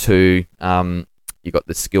in 2. You got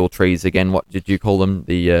the skill trees again. What did you call them?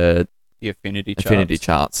 The affinity charts. Affinity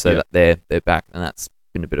charts. So that they're back, and that's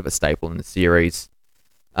been a bit of a staple in the series.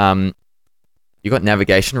 You got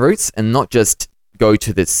navigation routes, and not just go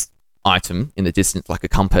to this item in the distance like a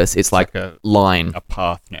compass. It's like a line, a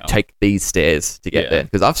path now. Take these stairs to get there.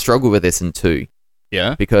 Because I've struggled with this in 2.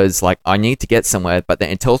 Yeah. Because like I need to get somewhere, but then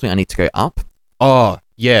it tells me I need to go up. Oh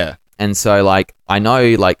yeah. And so like I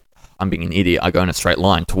know like I'm being an idiot. I go in a straight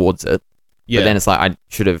line towards it. Yeah. But then it's like I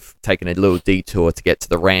should have taken a little detour to get to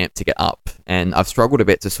the ramp to get up. And I've struggled a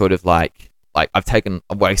bit to sort of like I've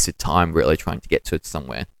wasted time really trying to get to it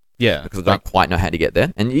somewhere. Yeah. Because I don't quite know how to get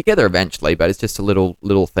there. And you get there eventually, but it's just a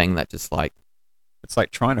little thing that just like... It's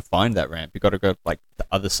like trying to find that ramp. You got to go like the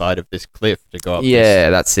other side of this cliff to go up.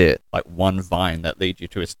 Yeah, that's it. Like one vine that leads you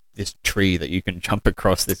to this tree that you can jump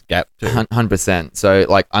across this gap to. 100%. So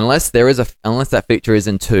like unless that feature is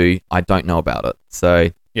in 2, I don't know about it.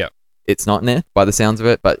 So... It's not in there by the sounds of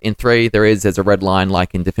it, but in 3 there's a red line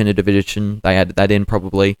like in Definitive Edition. They added that in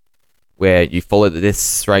probably, where you follow this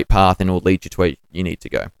straight path and it will lead you to where you need to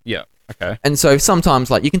go. Yeah, okay. And so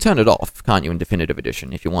sometimes like you can turn it off, can't you, in Definitive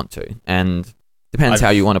Edition if you want to, and depends how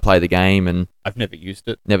you want to play the game. And I've never used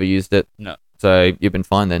it. Never used it? No. So you've been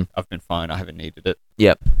fine then? I've been fine. I haven't needed it.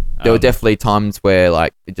 Yep. There were definitely times where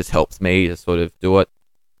like it just helps me to sort of do it.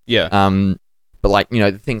 Yeah. But like,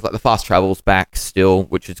 the things like the fast travel's back still,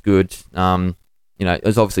 which is good. It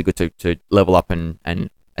was obviously good to level up and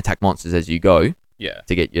attack monsters as you go. Yeah.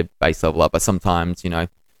 To get your base level up. But sometimes,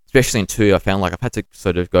 especially in 2, I found like I've had to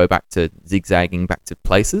sort of go back to zigzagging back to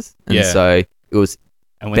places. And so it was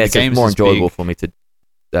more enjoyable for me to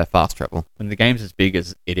fast travel. When the game's as big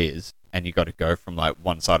as it is, and you got to go from like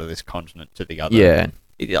one side of this continent to the other. Yeah.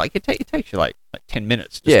 It takes you like 10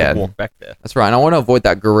 minutes just to walk back there. That's right. And I want to avoid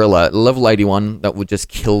that gorilla, level 81, that would just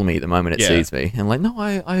kill me the moment it sees me. And like, no,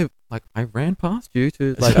 I ran past you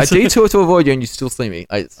to like I detour to avoid you, and you still see me.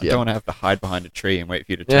 I don't want to have to hide behind a tree and wait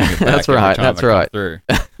for you to turn your back. That's right. Every time That's I right.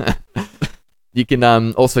 Come through. You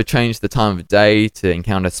can also change the time of day to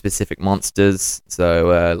encounter specific monsters.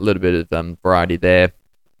 So a little bit of variety there.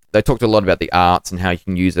 They talked a lot about the arts and how you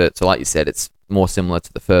can use it. So like you said, it's more similar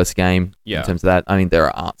to the first game in terms of that. I mean, there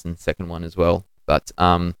are arts in the second one as well. But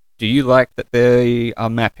do you like that they are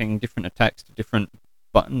mapping different attacks to different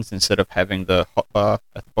buttons instead of having the hotbar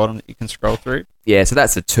at the bottom that you can scroll through? Yeah, so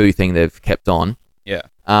that's the 2 thing they've kept on. Yeah.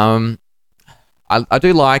 I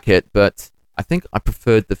do like it, but I think I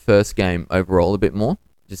preferred the first game overall a bit more.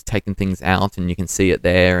 Just taking things out and you can see it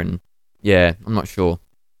there, and yeah, I'm not sure.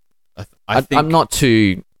 I'm not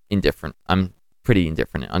too indifferent. I'm pretty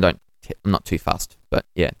indifferent. I'm not too fussed, but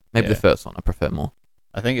yeah, maybe the first one I prefer more.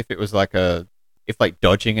 I think if it was like if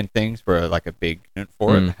dodging and things were like a big unit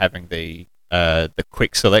for it, having the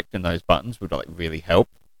quick select in those buttons would like really help.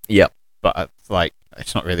 Yep. But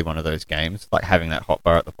it's not really one of those games. Like having that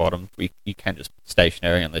hotbar at the bottom, you can just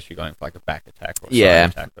stationary unless you're going for like a back attack or side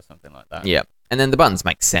attack or something like that. Yeah. And then the buttons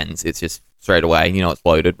make sense. It's just straight away, it's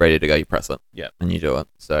loaded, ready to go. You press it. Yeah. And you do it.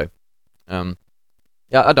 So,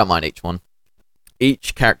 yeah, I don't mind each one.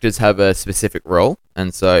 Each characters have a specific role,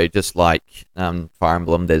 and so just like Fire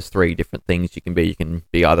Emblem, there's 3 different things you can be. You can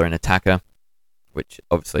be either an attacker, which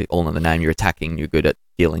obviously all in the name, you're attacking, you're good at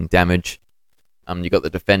dealing damage. You got the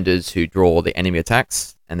defenders who draw the enemy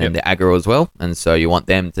attacks, and then the aggro as well, and so you want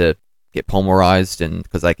them to get pulverized, and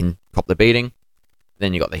because they can cop the beating.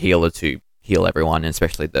 then you got the healer to heal everyone, and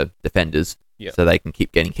especially the defenders, so they can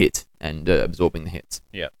keep getting hit and absorbing the hits.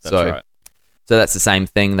 Yeah, that's right. So that's the same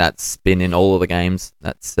thing that's been in all of the games.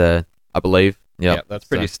 That's I believe. Yep. Yeah, that's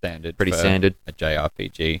pretty standard. Pretty standard. A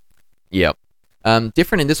JRPG. Yep.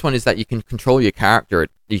 Different in this one is that you can control your character.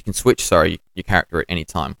 You can switch, your character at any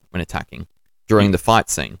time when attacking during the fight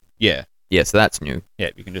scene. Yeah. Yeah, so that's new.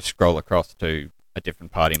 Yeah, you can just scroll across to a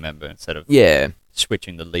different party member instead of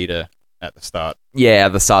switching the leader at the start. Yeah,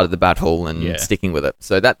 at the start of the battle and sticking with it.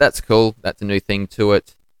 So that's cool. That's a new thing to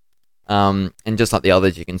it. And just like the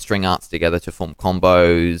others, you can string arts together to form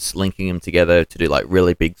combos, linking them together to do like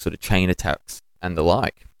really big sort of chain attacks and the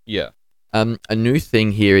like. Yeah. A new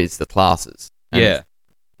thing here is the classes. And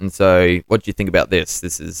so, what do you think about this?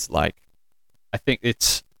 This is like, I think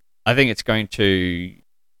it's going to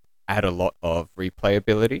add a lot of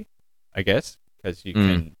replayability, I guess, because you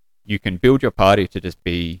can build your party to just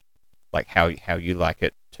be like how you like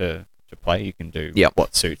it to play. You can do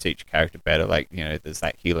what suits each character better. Like, you know, there's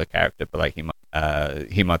that healer character, but like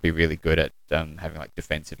he might be really good at having like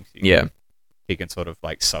defensive. He can sort of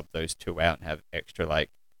like sub those two out and have extra, like,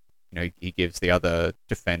 you know, he gives the other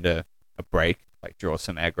defender a break, like draw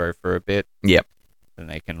some aggro for a bit. Yep. Then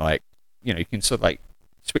they can, like, you know, you can sort of like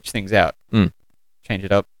switch things out, change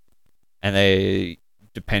it up, and they,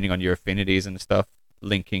 depending on your affinities and stuff,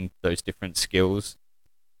 linking those different skills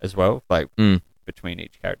as well, like between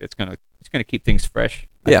each character. It's gonna keep things fresh.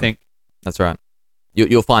 I think that's right.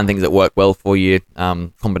 You'll find things that work well for you,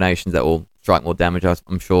 combinations that will strike more damage,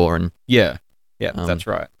 I'm sure, and that's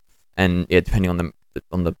right. And depending on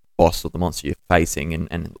the boss or the monster you're facing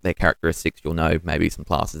and their characteristics, you'll know maybe some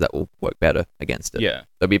classes that will work better against it. Yeah,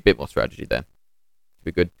 there'll be a bit more strategy there. It'll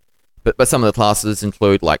be good. But some of the classes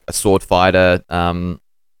include like a sword fighter,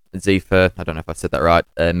 Zephyr, I don't know if I said that right,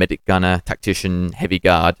 a medic gunner, tactician, heavy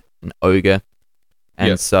guard, an ogre.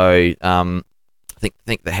 And so I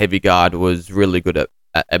think the heavy guard was really good at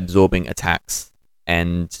absorbing attacks,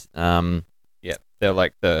 and they're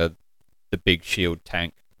like the big shield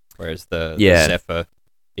tank, whereas the Zephyr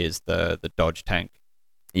is the dodge tank.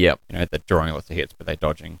 Yep. You know, they're drawing lots of hits, but they're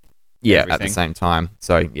dodging. At the same time.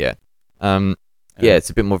 So it's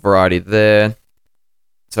a bit more variety there.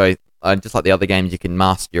 So just like the other games, you can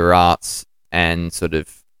master your arts and sort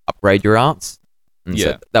of upgrade your arts. And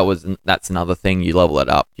so that's another thing. You level it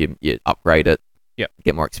up, you upgrade it,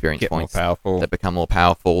 get more experience points, more powerful. They become more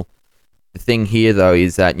powerful. The thing here, though,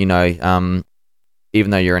 is that, you know,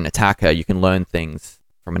 even though you're an attacker, you can learn things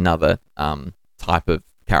from another type of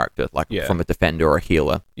character, like from a defender or a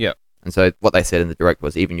healer. Yeah. And so what they said in the direct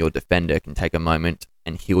was even your defender can take a moment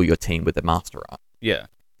and heal your team with the master art. Yeah.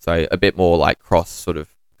 So a bit more like cross sort of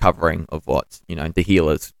covering of what, you know, the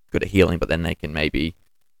healer's good at healing, but then they can maybe,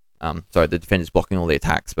 the defender's blocking all the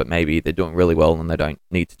attacks, but maybe they're doing really well and they don't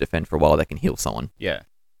need to defend for a while, they can heal someone. Yeah.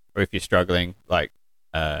 Or if you're struggling, like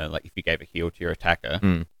if you gave a heal to your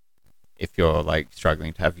attacker, if you're like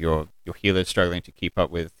struggling to have your healer struggling to keep up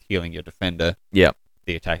with healing your defender,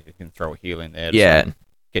 the attacker can throw a heal in there to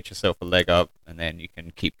get yourself a leg up, and then you can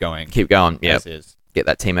keep going. As is. Get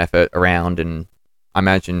that team effort around, and I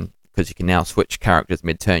imagine because you can now switch characters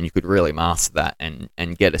mid-turn, you could really master that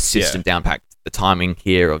and get a system down packed. The timing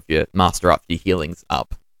here of your master up, your healing's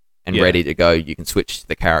up and ready to go. You can switch to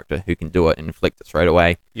the character who can do it and inflict it straight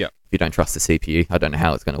away. Yeah. If you don't trust the CPU, I don't know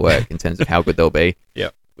how it's going to work in terms of how good they'll be.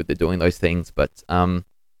 With the doing those things, but so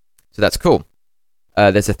that's cool.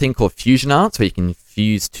 There's a thing called fusion arts where you can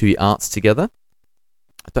fuse two arts together.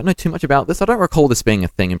 I don't know too much about this. I don't recall this being a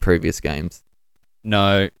thing in previous games.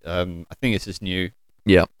 No, I think this is new.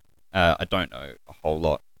 Yeah. I don't know a whole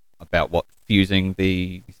lot about what fusing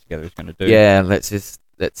these together is going to do. Yeah, that's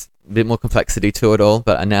a bit more complexity to it all,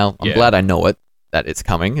 but I'm glad I know that it's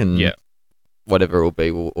coming, and whatever it will be,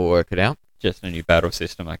 we'll work it out. Just a new battle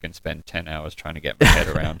system I can spend 10 hours trying to get my head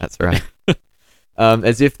around. That's right.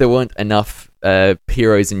 As if there weren't enough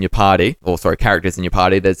characters in your party,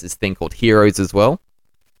 there's this thing called heroes as well.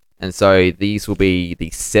 And so these will be the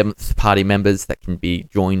 7th party members that can be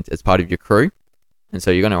joined as part of your crew. And so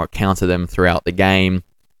you're going to encounter them throughout the game,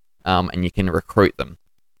 and you can recruit them.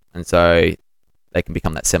 And so they can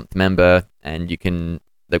become that 7th member, and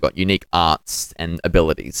they've got unique arts and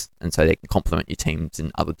abilities, and so they can complement your teams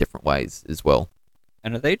in other different ways as well.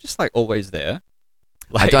 And are they just like always there?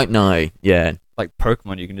 I don't know. Yeah. Like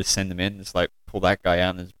Pokemon, you can just send them in, just like pull that guy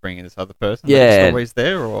out and just bring in this other person. Yeah. They're just always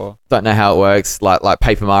there, or don't know how it works. Like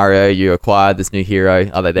Paper Mario, you acquired this new hero.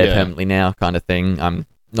 Are they there permanently now? Kind of thing. I'm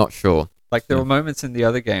not sure. Like there were moments in the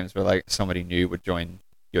other games where like somebody new would join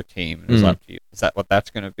your team and it was up to you. Is that what that's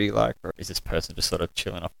going to be like, or is this person just sort of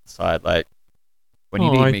chilling off the side? Like, When you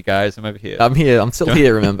Hi. need me, guys, I'm over here. I'm here. I'm still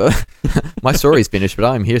here, remember? My story's finished, but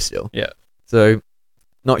I'm here still. Yeah. So,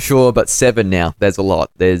 not sure, but 7 now. There's a lot.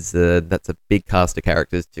 That's a big cast of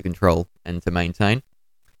characters to control and to maintain.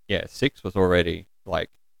 Yeah, 6 was already, like,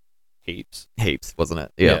 heaps. Heaps, wasn't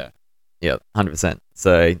it? Yeah. Yeah, 100%.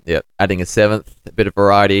 So, yeah, adding a 7th, a bit of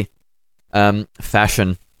variety.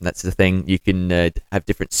 Fashion, that's the thing. You can have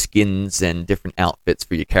different skins and different outfits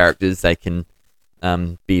for your characters. They can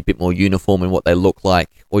be a bit more uniform in what they look like,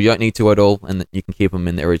 or you don't need to at all, and you can keep them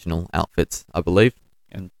in the original outfits, I believe.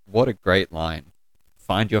 And what a great line.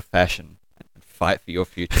 Find your fashion and fight for your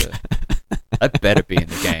future. That better be in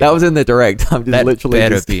the game. That was in the direct. I'm just that literally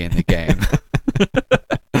better just... be in the game.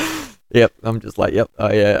 Yep, I'm just like, yep.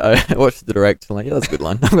 I watched the direct. I'm like, yeah, that's a good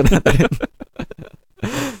line. I'm gonna add that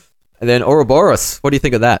in. And then Ouroboros. What do you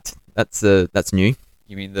think of that? That's new.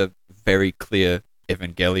 You mean the very clear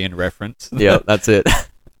Evangelion reference? Yeah, that's it.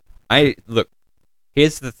 Look.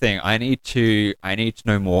 Here's the thing. I need to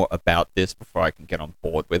know more about this before I can get on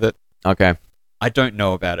board with it. Okay. I don't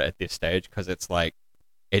know about it at this stage because it's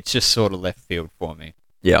just sort of left field for me.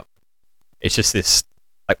 Yeah. It's just this,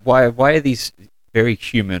 like, why are these very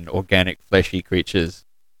human, organic, fleshy creatures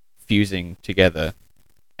fusing together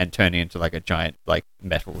and turning into like a giant, like,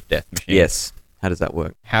 metal death machine? Yes. How does that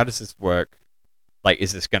work? How does this work? Like,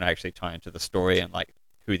 is this going to actually tie into the story and like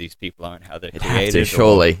who these people are and how they're It created? has to,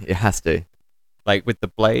 surely. It has to. Like with the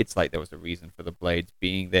blades, like there was a reason for the blades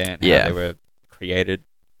being there and Yeah. how they were created.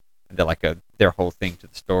 And they're like their whole thing to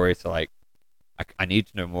the story. So like, I need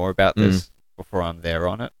to know more about this before I'm there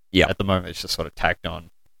on it. Yeah. At the moment, it's just sort of tacked on.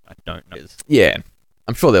 I don't know. Yeah.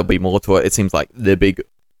 I'm sure there'll be more to it. It seems like the big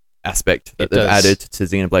aspect that they've added to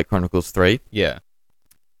Xenoblade Chronicles 3. Yeah.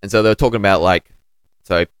 And so they were talking about, like,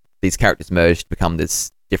 so these characters merge to become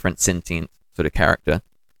this different sentient sort of character.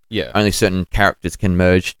 Yeah. Only certain characters can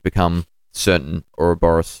merge to become certain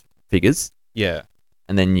Ouroboros figures. Yeah.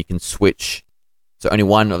 And then you can switch. So only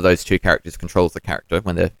one of those two characters controls the character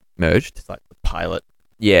when they're merged. It's like the pilot.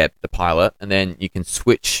 Yeah, the pilot. And then you can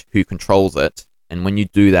switch who controls it. And when you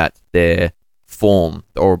do that, their form,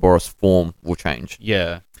 the Ouroboros form, will change.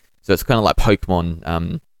 Yeah. So it's kind of like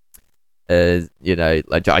Pokemon, like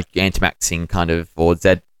Gigantamaxing kind of, or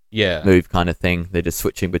Z move kind of thing. They're just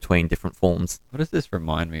switching between different forms. What does this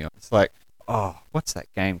remind me of? It's like, what's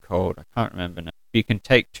that game called? I can't remember now. You can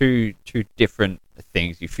take two different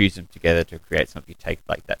things, you fuse them together to create something. You take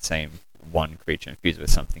like that same one creature and fuse it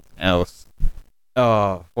with something else.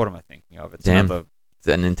 Oh, what am I thinking of? It's another... Is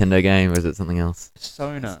it a Nintendo game or is it something else?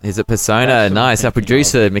 Persona. Is it Persona? Nice. Our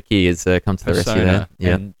producer, Mickey, has come to the rescue there.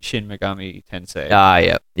 Yeah. And Shin Megami Tensei.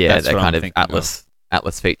 Yeah. That's that what kind I'm of thinking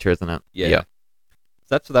Atlas feature, isn't it? Yeah. So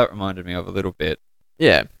that's what that reminded me of a little bit.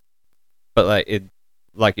 Yeah. But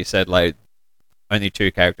like you said, like only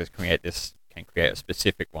two characters can create a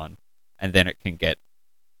specific one, and then it can get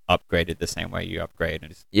upgraded the same way you upgrade.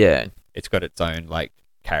 And it's got its own like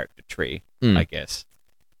character tree, I guess.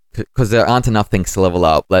 Because there aren't enough things to level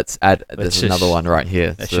up. There's another one right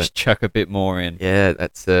here. Let's just chuck a bit more in. Yeah,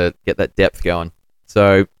 let's get that depth going.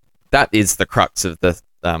 So that is the crux of the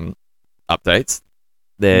updates.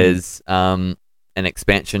 There's an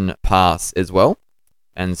expansion pass as well.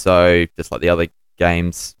 And so just like the other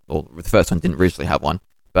games, well, the first one didn't originally have one,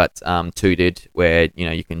 but 2 did, where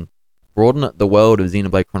you can broaden the world of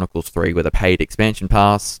Xenoblade Chronicles 3 with a paid expansion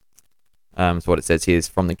pass. So what it says here is,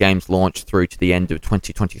 from the game's launch through to the end of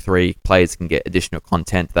 2023, players can get additional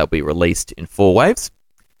content that will be released in 4 waves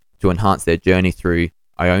to enhance their journey through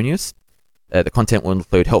Ionius. The content will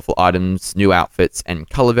include helpful items, new outfits and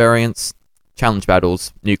color variants, challenge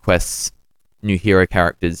battles, new quests, new hero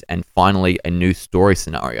characters, and finally a new story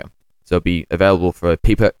scenario. So it'll be available for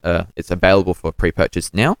it's available for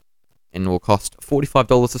pre-purchase now, and will cost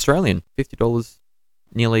 $45 Australian, $50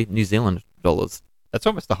 nearly New Zealand dollars. That's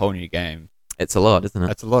almost a whole new game. It's a lot, isn't it?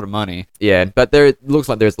 That's a lot of money. Yeah, but it looks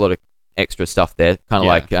like there's a lot of extra stuff there, kind of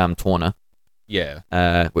like Torna.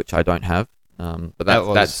 Yeah. Which I don't have. But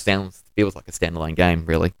that feels like a standalone game,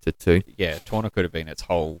 really, to 2. Yeah, Torna could have been its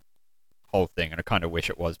whole thing, and I kind of wish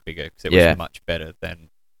it was bigger, because it was much better than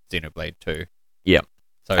Xenoblade 2. Yeah.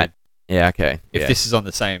 So okay. If this is on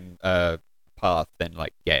the same path, then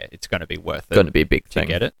it's going to be worth it. It's going to be a big thing.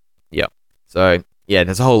 To get it. Yeah. So yeah,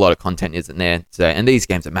 there's a whole lot of content, isn't there? So, and these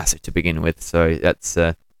games are massive to begin with, so that's...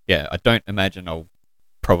 I don't imagine I'll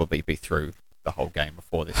probably be through the whole game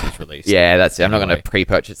before this is released. Yeah, that's it. I'm not going to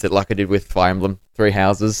pre-purchase it like I did with Fire Emblem 3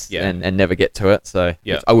 Houses and never get to it, so...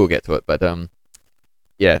 Yeah. I will get to it, but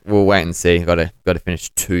we'll wait and see. Got to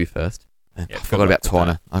finish 2 first. I forgot about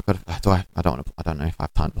Torna. I don't know if I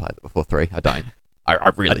have time to play it before 3. I don't.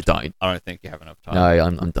 I really don't. I don't think you have enough time. No,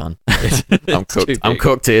 I'm done. I'm It's too cooked. I'm big.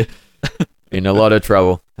 cooked here. In a lot of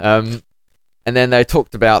trouble. And then they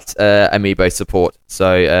talked about amiibo support.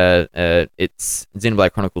 So it's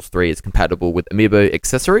Xenoblade Chronicles 3 is compatible with amiibo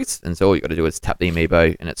accessories, and so all you got to do is tap the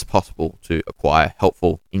amiibo, and it's possible to acquire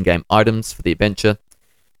helpful in-game items for the adventure.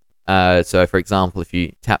 So, for example, if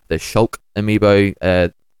you tap the Shulk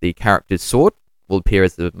amiibo, the character's sword will appear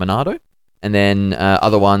as the Monado, and then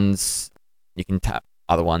other ones you can tap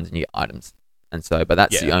other ones and you get items. And so, but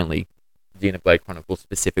that's the only Xenoblade Chronicles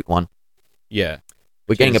specific one. Yeah.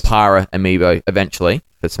 We're getting a Para amiibo eventually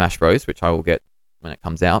for Smash Bros, which I will get when it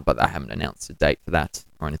comes out, but I haven't announced a date for that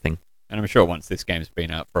or anything. And I'm sure once this game's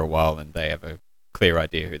been out for a while and they have a clear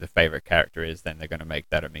idea who the favorite character is, then they're going to make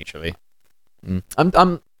that immediately. It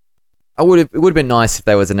would have been nice if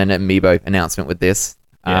there was an amiibo announcement with this.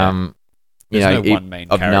 Yeah. There's no one main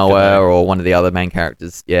of character, Noah though. or one of the other main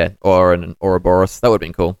characters, or an Ouroboros. That would have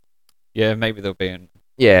been cool. Yeah, maybe there'll be an...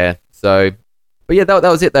 Yeah, so... But yeah, that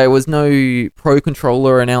was it. There was no Pro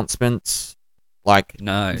Controller announcements. Like,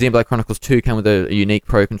 No. Xenoblade Chronicles 2 came with a unique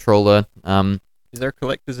Pro Controller. Is there a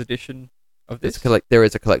collector's edition of this? There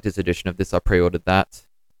is a collector's edition of this. I pre-ordered that.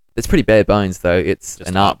 It's pretty bare bones, though. It's Just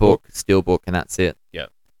an art book, steel book, and that's it. Yeah.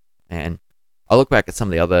 And I look back at some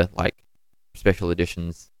of the other, like, special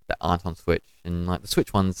editions that aren't on Switch, and, like, the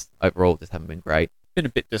Switch ones overall just haven't been great. Been a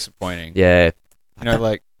bit disappointing. Yeah. You know,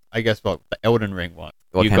 like, I guess, the Elden Ring one.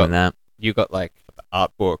 What came in that? You got, like, the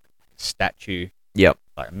art book, statue, Yep.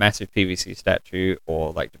 like a massive PVC statue,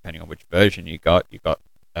 or, like, depending on which version you got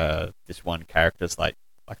this one character's, like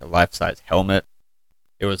a life-size helmet.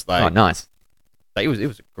 It was, like... Oh, nice. Like, it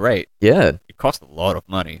was great. Yeah. It cost a lot of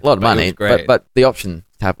money. A lot of but money, It was great. but the option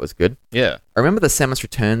to have it was good. Yeah. I remember the Samus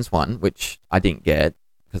Returns one, which I didn't get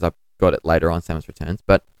because I got it later on, Samus Returns,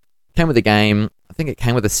 but came with the game. I think it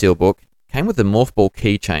came with a steelbook, came with the Morph Ball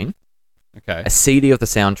keychain, Okay. a CD of the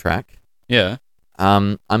soundtrack. Yeah.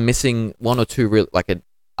 I'm missing one or two like an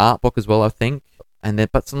art book as well, I think, and then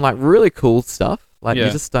but some like really cool stuff. Like you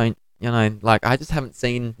Yeah. just don't, like I just haven't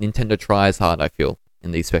seen Nintendo try as hard. I feel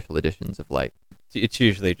in these special editions of late, It's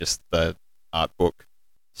usually just the art book,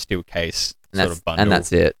 steel case, and sort that's of bundle. and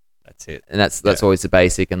that's it. That's it. And that's Yeah. always the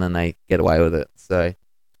basic, and then they get away with it. So,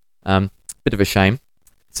 bit of a shame.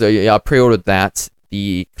 So yeah, I pre-ordered that.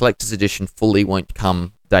 The collector's edition fully won't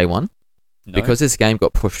come day one No? because this game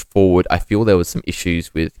got pushed forward. I feel there was some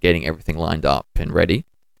issues with getting everything lined up and ready,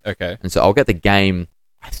 Okay. and so I'll get the game.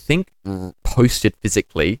 I think posted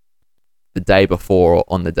physically the day before or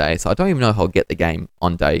on the day. So I don't even know if I'll get the game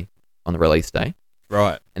on the release day,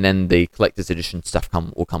 Right. and then the collector's edition stuff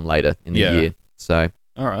will come later in the Yeah. year. So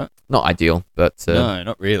All right. not ideal, but No,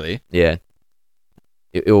 not really. yeah,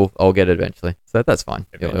 I'll get it eventually, so that's fine.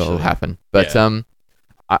 It'll Eventually. happen. But Yeah.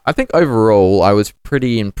 I think overall I was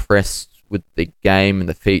pretty impressed with the game and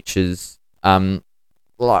the features.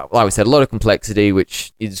 Like we said, a lot of complexity,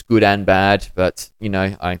 which is good and bad. But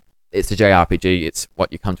it's a JRPG. It's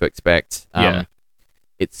what you come to expect. Yeah.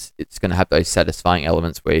 It's going to have those satisfying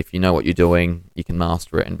elements where if you know what you're doing, you can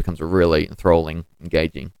master it, and it becomes a really enthralling,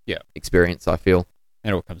 engaging experience. I feel.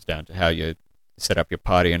 It all comes down to how you set up your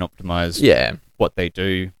party and optimize Yeah. what they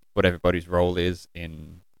do, what everybody's role is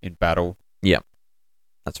in battle.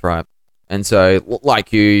 That's right. And so,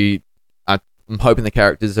 like you, I'm hoping the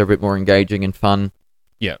characters are a bit more engaging and fun.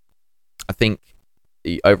 Yeah. I think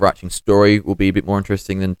the overarching story will be a bit more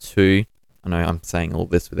interesting than 2. I know I'm saying all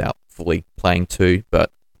this without fully playing 2,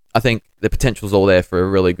 but I think the potential's all there for a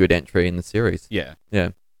really good entry in the series. Yeah. Yeah.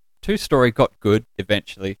 2 story got good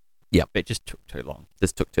eventually. Yep. But it just took too long.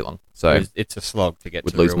 This took too long. So It's a slog to get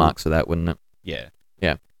would to the lose real... marks for that, wouldn't it? Yeah.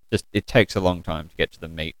 Yeah. Just it takes a long time to get to the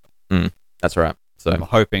meat. That's right. So I'm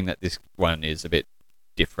hoping that this one is a bit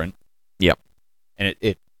different. Yep. And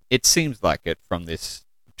it seems like it from this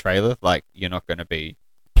trailer. Like you're not going to be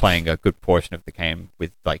playing a good portion of the game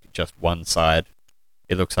with like just one side.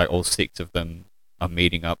 It looks like all 6 of them are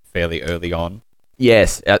meeting up fairly early on.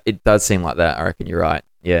 yes, it does seem like that. I reckon you're right.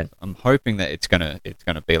 Yeah. I'm hoping that it's gonna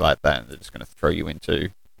be like that, and they're just gonna throw you into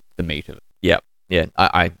the meat of it. Yeah,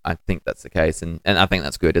 I think that's the case, and I think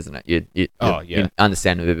that's good, isn't it? You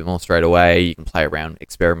understand it a bit more straight away. You can play around,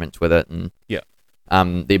 experiment with it,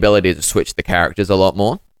 and the ability to switch the characters a lot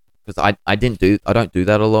more, because I don't do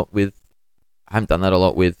that a lot with. I haven't done that a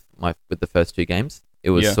lot with the first 2 games. It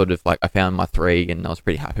was sort of like I found my 3 and I was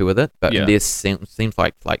pretty happy with it. But this seems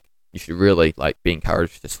like you should really like be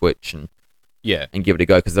encouraged to switch and give it a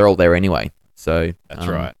go because they're all there anyway. So That's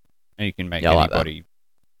right, and you can make I like that. anybody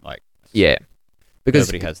like because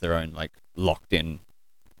everybody has their own like locked in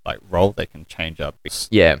like role they can change up.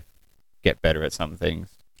 yeah. Get better at some things.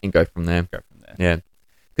 and go from there. Go from there. Yeah,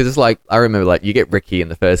 because it's like I remember like you get Ricky in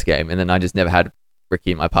the first game, and then I just never had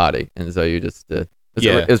Ricky in my party, and so you just it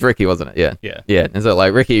was Ricky, wasn't it? Yeah. And so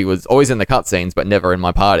like Ricky was always in the cutscenes, but never in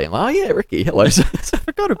my party. I'm like, oh yeah, Ricky, hello. I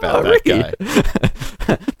forgot about that Ricky. guy.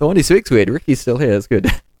 The one who speaks weird. Ricky's still here. That's good.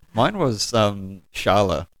 Mine was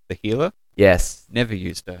Sharla, the healer. Yes. Never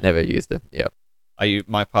used her. Never used her. Yep.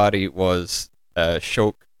 My party was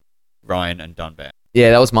Shulk, Ryan, and Dunban.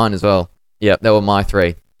 Yeah, that was mine as well. Yep, they were my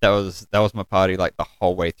three. That was my party like the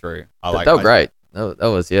whole way through. They were great. That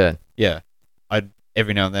was yeah. Yeah.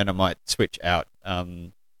 Every now and then I might switch out.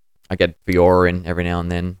 I get Fiora in every now and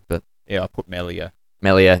then, but yeah, I put Melia.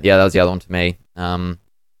 Yeah, that was the other one to me.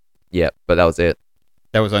 Yeah, but that was it.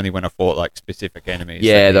 That was only when I fought like specific enemies.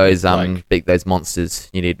 Yeah, those those monsters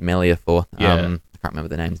you need Melia for. Yeah. I can't remember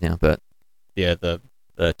the names now, but yeah, the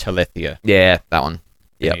Telethia. Yeah, that one.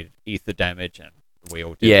 Yeah, needed ether damage, and we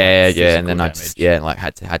all did. Yeah, and then damage. I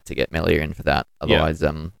just had to get Melia in for that. Otherwise,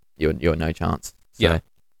 you had no chance. So. Yeah.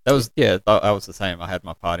 That was the same. I had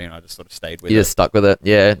my party and I just sort of stayed with it. You just stuck with it,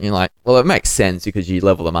 yeah. And you're like, well, it makes sense because you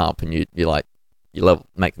level them up and you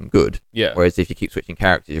make them good. Yeah. Whereas if you keep switching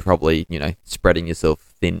characters, you're probably spreading yourself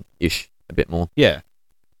thin-ish a bit more. Yeah.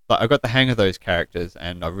 But I got the hang of those characters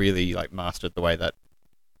and I really like mastered the way that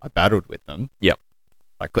I battled with them. Yep.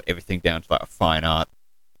 I put everything down to like a fine art,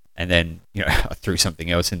 and then I threw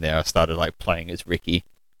something else in there. I started like playing as Ricky,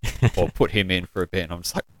 or put him in for a bit, and I'm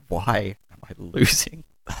just like, why am I losing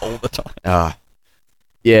all the time?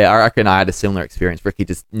 Yeah, I reckon I had a similar experience. Ricky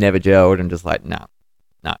just never gelled and just like, no,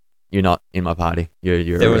 you're not in my party.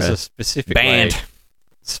 You're there was a specific banned.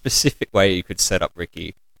 Specific way you could set up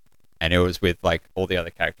Ricky, and it was with like all the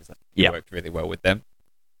other characters that worked really well with them.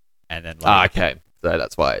 And then okay, so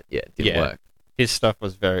that's why it didn't work. His stuff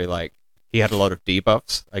was very like he had a lot of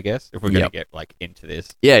debuffs, I guess, if we're going to get like into this.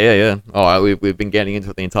 Yeah. Oh, we've been getting into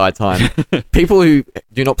it the entire time. People who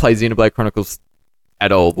do not play Xenoblade Chronicles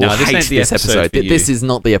at all will hate this episode. This is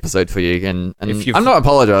not the episode for you, and I'm not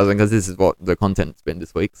apologizing because this is what the content's been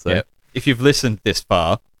this week. So if you've listened this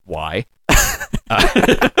far, why?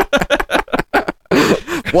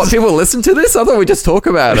 What, people listen to this? I thought we just talk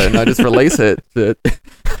about it and I just release it.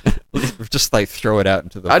 Just like throw it out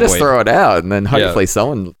into the void. I just throw it out and then hopefully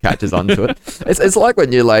someone catches onto it. It's like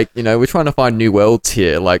when you're like, we're trying to find new worlds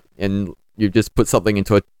here, like, and you just put something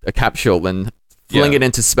into a capsule and fling it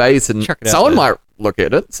into space, and someone might look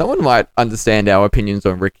at it. Someone might understand our opinions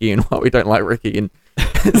on Ricky and why we don't like Ricky in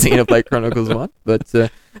Xenoblade Chronicles 1, but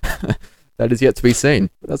that is yet to be seen.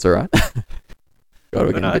 But that's all right.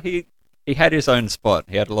 He had his own spot.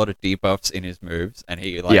 He had a lot of debuffs in his moves, and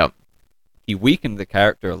he weakened the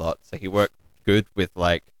character a lot. So he worked good with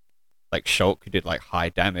like Shulk, who did like high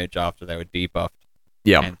damage after they were debuffed.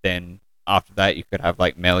 Yeah, and then after that, you could have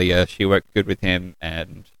like Melia. She worked good with him,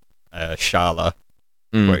 and Sharla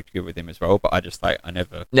worked good with him as well. But I just I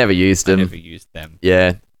never used them. Never used them.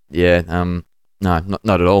 Yeah. No,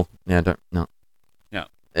 not at all. Yeah, no.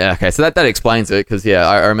 Yeah, okay, so that explains it, because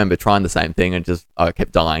I remember trying the same thing and just I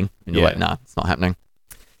kept dying, and you're like, nah, it's not happening.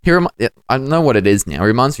 I know what it is now. It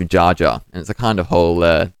reminds me of Jar Jar, and it's a kind of whole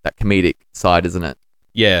that comedic side, isn't it?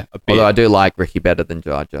 Yeah, a bit. Although I do like Ricky better than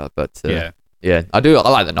Jar Jar, but I like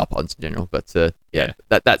the Noppods in general, but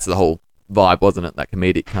that's the whole vibe, wasn't it? That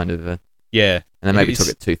comedic kind of and then maybe took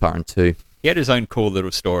it too far in 2. He had his own cool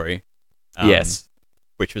little story. Yes,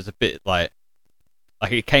 which was a bit like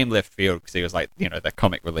it came left field because he was like, that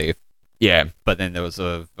comic relief. Yeah. But then there was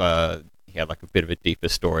he had like a bit of a deeper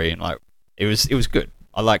story, and like it was good.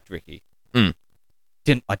 I liked Ricky. I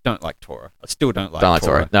don't like Tora. I still don't like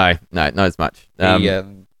Tora. No, not as much.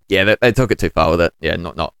 They took it too far with it. Yeah,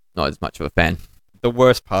 not as much of a fan. The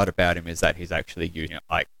worst part about him is that he's actually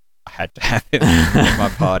I had to have him in my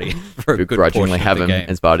party for a good begrudgingly have him game.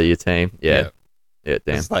 as part of your team. Yeah, damn.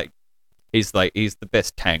 It's he's the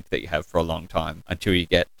best tank that you have for a long time until you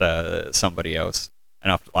get somebody else,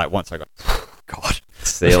 and after once I got God,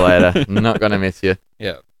 see you later. Not gonna miss you.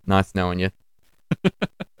 Yeah, nice knowing you.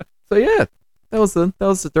 So that was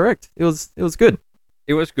the direct. It was good.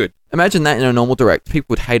 It was good. Imagine that in a normal direct. People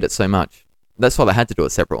would hate it so much. That's why they had to do a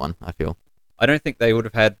separate one, I feel. I don't think they would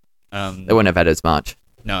have had. They wouldn't have had as much.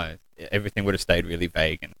 No, everything would have stayed really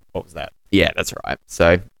vague. And what was that? Yeah, that's right.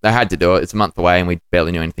 So they had to do it. It's a month away, and we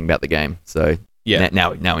barely knew anything about the game. So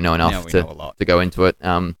now we know enough to go into it.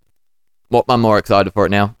 What I'm more excited for it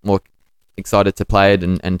now. More excited to play it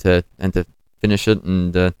and to finish it,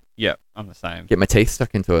 and I'm the same. Get my teeth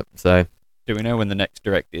stuck into it. So do we know when the next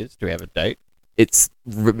direct is? Do we have a date? It's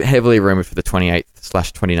heavily rumored for the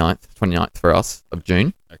 28th/29th for us of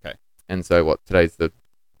June. Okay. And so today's the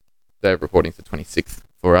recording's the 26th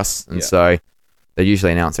for us, and so They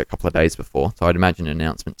usually announce it a couple of days before, so I'd imagine an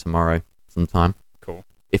announcement tomorrow sometime. Cool.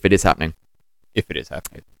 If it is happening. If it is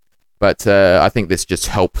happening. But I think this just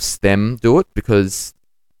helps them do it because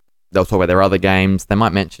they'll talk about their other games. They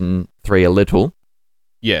might mention 3 a little.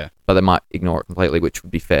 Yeah. But they might ignore it completely, which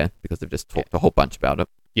would be fair because they've just talked a whole bunch about it.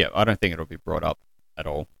 Yeah, I don't think it'll be brought up at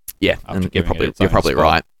all. Yeah, and you're probably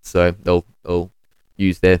right. So they'll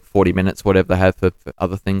use their 40 minutes, whatever they have for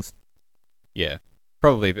other things. Yeah.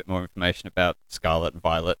 Probably a bit more information about Scarlet and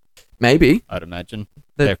Violet. Maybe. I'd imagine.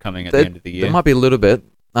 They're coming at the end of the year. There might be a little bit.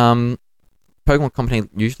 Pokemon Company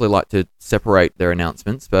usually like to separate their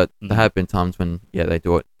announcements, but there have been times when, they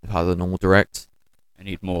do it part of the normal direct. I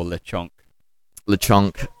need more Lechonk. They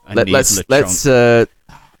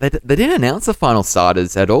didn't announce the final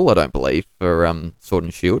starters at all, I don't believe, for Sword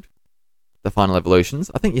and Shield. The final evolutions.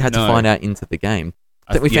 I think you had to find out into the game.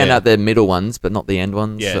 I think we found out the middle ones, but not the end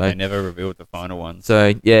ones. Yeah, so. They never revealed the final ones.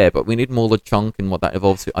 So, yeah, but we need more Lechonk and what that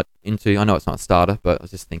evolves into. I know it's not a starter, but I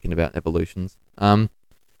was just thinking about evolutions.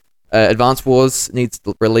 Advance Wars needs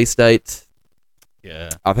the release date. Yeah.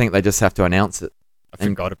 I think they just have to announce it. I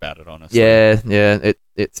forgot about it, honestly. Yeah,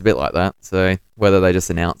 it's a bit like that. So whether they just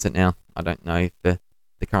announce it now, I don't know if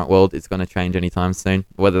the current world is going to change anytime soon.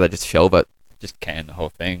 Whether they just shelve it. Just can the whole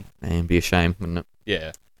thing. And be a shame, wouldn't it?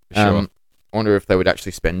 Yeah, for sure. I wonder if they would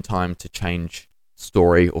actually spend time to change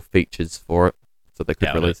story or features for it so they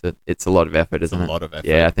could release it. It's a lot of effort, isn't it? It's a lot of effort.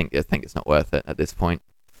 Yeah, I think it's not worth it at this point.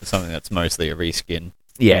 For something that's mostly a reskin.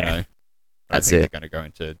 Yeah. You know, I think they're going to go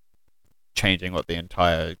into changing what the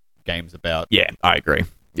entire game's about. Yeah, I agree.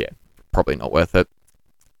 Yeah, probably not worth it.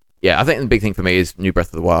 Yeah, I think the big thing for me is new Breath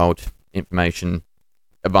of the Wild information,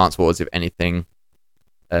 Advance Wars, if anything,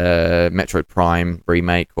 Metroid Prime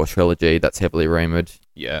remake or trilogy that's heavily rumored.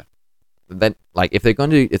 Yeah. Then, if they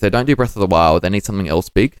don't do Breath of the Wild, they need something else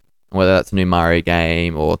big, whether that's a new Mario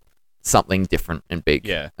game or something different and big.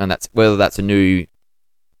 Yeah. And that's whether that's a new,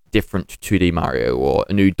 different 2D Mario or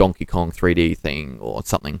a new Donkey Kong 3D thing or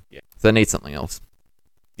something. Yeah. So they need something else.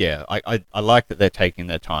 Yeah, I like that they're taking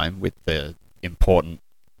their time with the important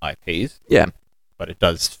IPs. Yeah. But it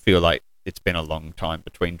does feel like it's been a long time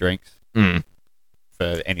between drinks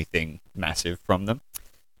for anything massive from them.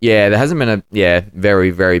 Yeah, there hasn't been very,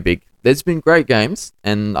 very big. There's been great games,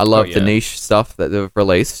 and I love the niche stuff that they've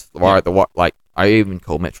released. I even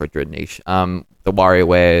call Metroid Dread niche. The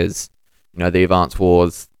WarioWares, the Advance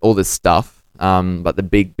Wars, all this stuff. But the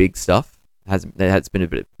big stuff has been a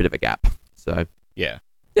bit of a gap. So yeah.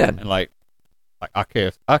 And like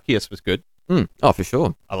Arceus was good. Oh, for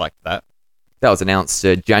sure. I liked that. That was announced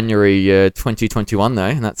January 2021 though,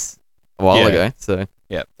 and that's a while ago. So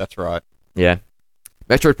yeah, that's right. Yeah.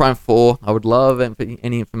 Metroid Prime 4, I would love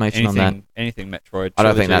any information on that. Anything Metroid. I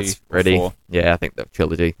don't think that's ready. 4. Yeah, I think the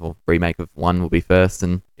trilogy or remake of 1 will be first,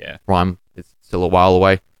 and Prime is still a while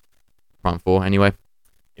away. Prime 4, anyway.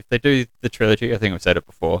 If they do the trilogy, I think I've said it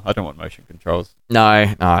before, I don't want motion controls. No,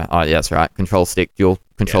 yeah, that's right. Control stick, dual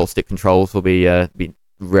control stick controls will be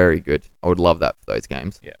very good. I would love that for those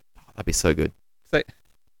games. Yeah. That'd be so good. So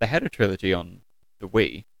they had a trilogy on the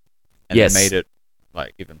Wii, and they made it,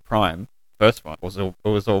 even Prime. First one was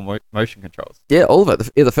all motion controls. Yeah, all of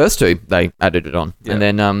it. The first 2 they added it on, and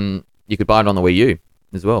then you could buy it on the Wii U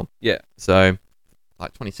as well. Yeah. So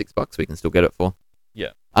 $26 we can still get it for.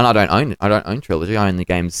 Yeah. And I don't own trilogy. I own the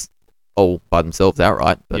games all by themselves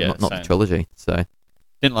outright, but not the trilogy. So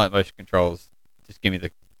didn't like motion controls. Just give me the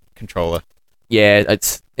controller. Yeah,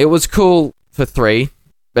 it was cool for 3,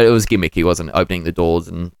 but it was gimmicky, wasn't it? Opening the doors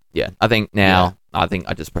and I think now I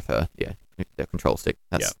just prefer the control stick.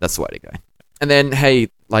 That's the way to go. And then they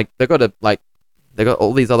got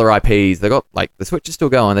all these other IPs. They got the Switch is still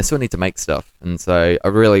going. They still need to make stuff, and so I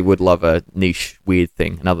really would love a niche weird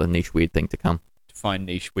thing, another niche weird thing to come. Define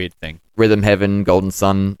niche weird thing. Rhythm Heaven, Golden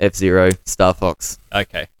Sun, F-Zero, Star Fox.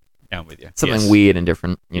 Okay, down with you. Something weird and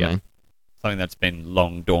different, you know. Something that's been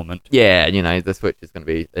long dormant. Yeah, the Switch is going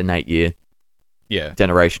to be an 8-year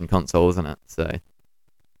generation console, isn't it? So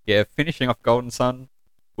yeah, finishing off Golden Sun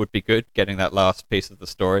would be good. Getting that last piece of the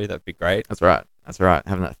story, that'd be great. That's right.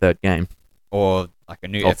 Having that third game. Or a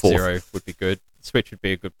new F-Zero would be good. Switch would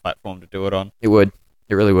be a good platform to do it on. It would.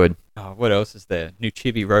 It really would. Oh, what else is there? New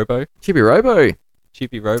Chibi Robo. Chibi Robo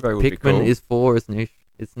would be cool. Pikmin is 4, is niche.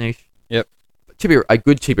 It's niche. Yep. A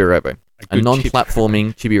good Chibi Robo. A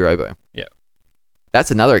non-platforming Chibi Robo. Yeah. That's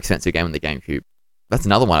another expensive game on the GameCube. That's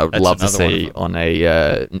another one I would love to see on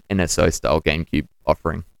a NSO-style GameCube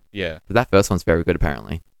offering. Yeah. But that first one's very good,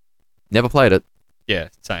 apparently. Never played it. Yeah,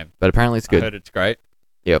 same. But apparently it's good. I heard it's great.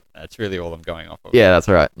 Yep. That's really all I'm going off of. Yeah, that's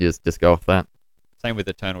all right. Just go off that. Same with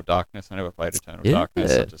Eternal Darkness. I never played Eternal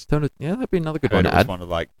Darkness. That'd be another good one to it add. was one of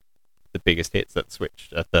the biggest hits that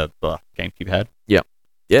the GameCube had.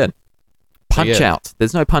 Yeah. Punch yeah. Out.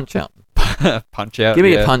 There's no Punch Out. Punch Out. Give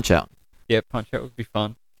me a Punch Out. Yeah, Punch Out would be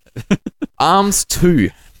fun. Arms 2.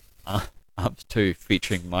 Arms 2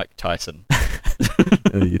 featuring Mike Tyson.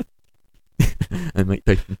 And Mike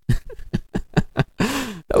Tyson.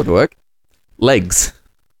 That would work. Legs.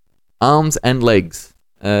 Arms and legs.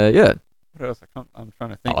 Yeah. What else? I'm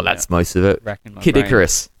trying to think. Oh, that's most of it. Racking my Kid brain.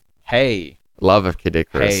 Icarus. Hey. Love of Kid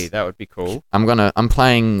Icarus. Hey, that would be cool. I'm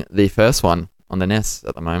playing the first one on the NES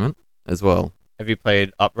at the moment as well. Have you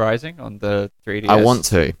played Uprising on the 3DS? I want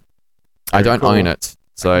to. I don't own it.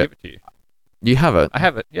 So I can give it to you. You have it? I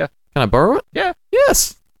have it, yeah. Can I borrow it? Yeah.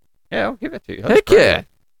 Yes. Yeah, I'll give it to you. That's Heck great. yeah.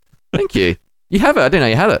 Thank you. You have it. I didn't know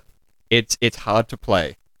you had it. It's hard to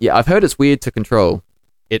play. Yeah, I've heard it's weird to control.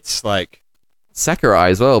 It's like Sakurai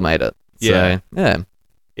as well made it. Yeah. So, yeah.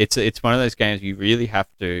 it's one of those games you really have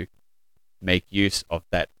to make use of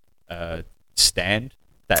that stand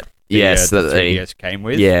that the 3DS came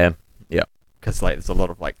with. Yeah. Because like there's a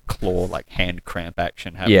lot of like claw, like hand cramp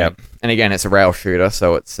action happening. Yeah. And again, it's a rail shooter,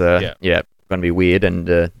 so it's going to be weird, and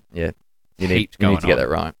you need to get that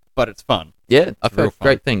right. But it's fun. Yeah, I've heard real fun.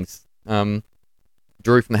 great things.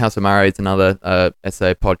 Drew from the House of Mario is another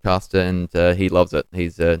SA podcaster, and he loves it.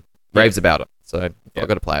 He's raves about it, so I've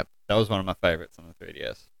got to play it. That was one of my favorites on the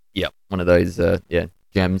 3DS. Yep, one of those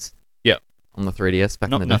gems. Yep. On the 3DS back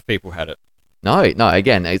in Not the enough day. people had it. No.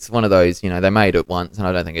 Again, it's one of those. They made it once, and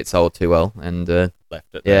I don't think it sold too well. And Left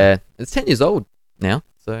it. yeah, it's 10 years old now.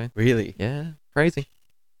 So Really? yeah, crazy.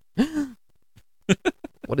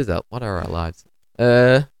 What is that? What are our lives?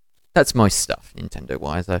 That's most stuff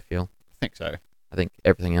Nintendo-wise. I feel. I think so. I think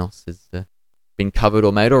everything else has been covered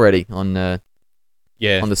or made already on on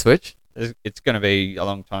the Switch. It's going to be a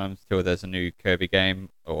long time till there's a new Kirby game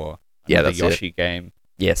or Yeah, another that's Yoshi game.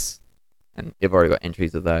 Yes, and you've already got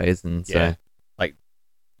entries of those, and Yeah. so Like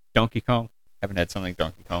Donkey Kong. Haven't had something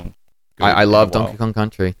Donkey Kong. good I in a love while. Donkey Kong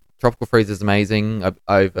Country. Tropical Freeze is amazing.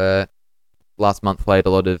 I've last month played a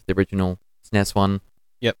lot of the original SNES one.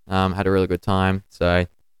 Yep. Had a really good time. So,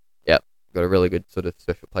 yep, got a really good sort of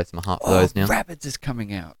special place in my heart for those now. Rabbids is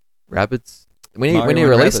coming out. Rabbids. We need Mario a and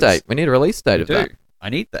release Rabbids. date. We need a release date We of do. that. I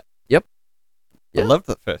need that. Yep. I Yeah. loved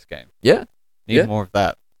that first game. Yeah. Need Yeah. more of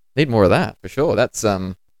that. Need more of that for sure. That's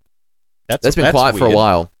been That's quiet for a weird.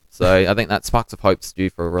 while. So I think that Sparks of Hope's due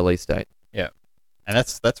for a release date. And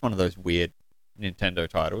that's one of those weird Nintendo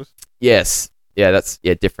titles. Yes. Yeah, that's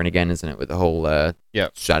different again, isn't it? With the whole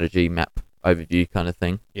Yep. strategy map overview kind of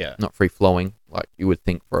thing. Yeah. Not free flowing like you would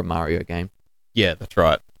think for a Mario game. Yeah, that's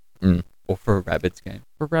right. Mm. Or for a Rabbids game.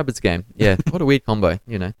 For a Rabbids game. Yeah. What a weird combo,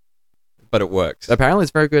 But it works. Apparently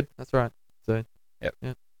it's very good. That's right.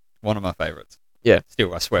 One of my favorites. Yeah.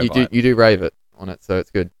 Still, I swear You by do it. you do rave it on it, so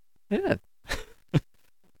it's good. Yeah.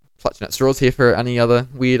 Clutching at straws here for any other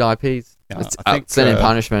weird IPs. Yeah, It's I think, Sin and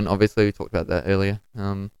Punishment, obviously we talked about that earlier.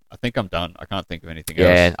 I think I'm done. I can't think of anything Yeah,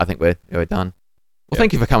 else. I think we're done. Well, Yeah.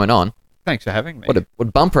 thank you for coming on. Thanks for having me. What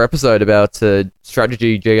a bumper episode about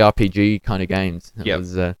strategy JRPG kind of games. It Yep.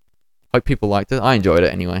 was, hope people liked it. I enjoyed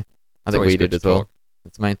it anyway. I think always we good did to as well. talk.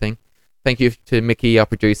 That's the main thing. Thank you to Mickey, our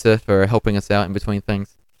producer, for helping us out in between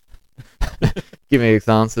things. Give me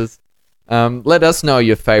answers. Let us know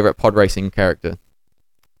your favorite pod racing character.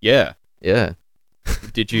 Yeah. Yeah.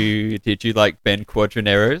 Did you like Ben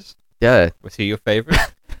Quadraneros? Yeah. Was he your favorite?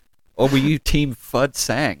 Or were you Team Fud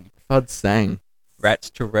Sang? Fud Sang. Rats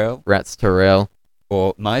Terrell? Rats Terrell.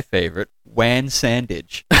 Or my favorite, Wan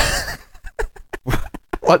Sandage.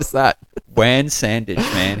 What's that? Wan Sandage,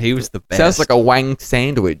 man. He was the best. Sounds like a wang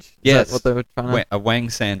sandwich. Is Yes. that what they were trying to... A Wang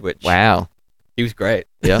sandwich. Wow. He was great.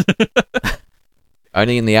 Yeah.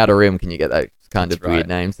 Only in the Outer Rim can you get those kind That's of weird right.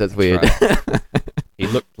 names. That's That's weird. He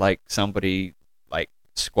looked like somebody like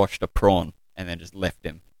squashed a prawn and then just left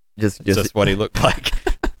him. just That's what he looked like.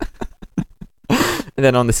 And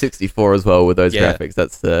then on the 64 as well with those Yeah. graphics,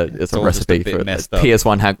 that's a all just a recipe bit for messed up.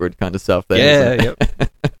 PS1 Hagrid kind of stuff. There, Yeah, isn't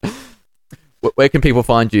it? yep. Where can people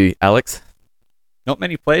find you, Alex? Not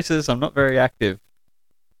many places. I'm not very active.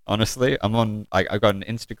 Honestly, I'm on. I got an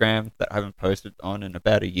Instagram that I haven't posted on in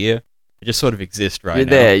about a year. I just sort of exist right You're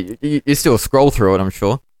now. there. You still scroll through it, I'm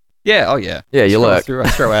sure. Yeah. Oh yeah. Yeah, you Scroll lurk. through, I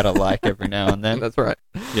throw out a like every now and then. That's right.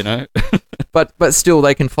 You know. But still,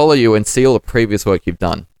 they can follow you and see all the previous work you've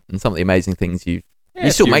done and some of the amazing things you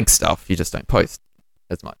still make stuff. You just don't post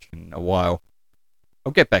as much. in a while.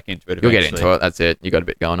 I'll get back into it. You'll Eventually. get into it. That's it. You got a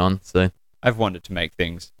bit going on. So I've wanted to make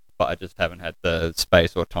things, but I just haven't had the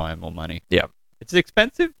space or time or money. Yeah. It's an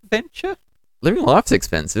expensive venture. living life's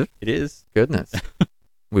expensive. It is. Goodness.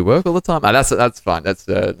 We work all the time. That's fine. That's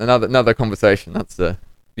another conversation. That's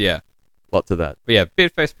Yeah. Lots of that. But yeah,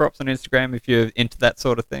 Beardface Props on Instagram if you're into that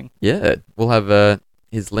sort of thing. Yeah, we'll have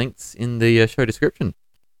his links in the show description.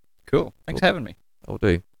 Cool. Thanks for having me. I'll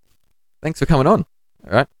do. Thanks for coming on.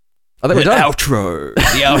 All right. I think we're done. Outro.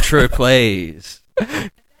 The outro plays.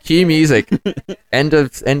 Cue music. End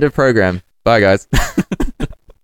of program. Bye, guys.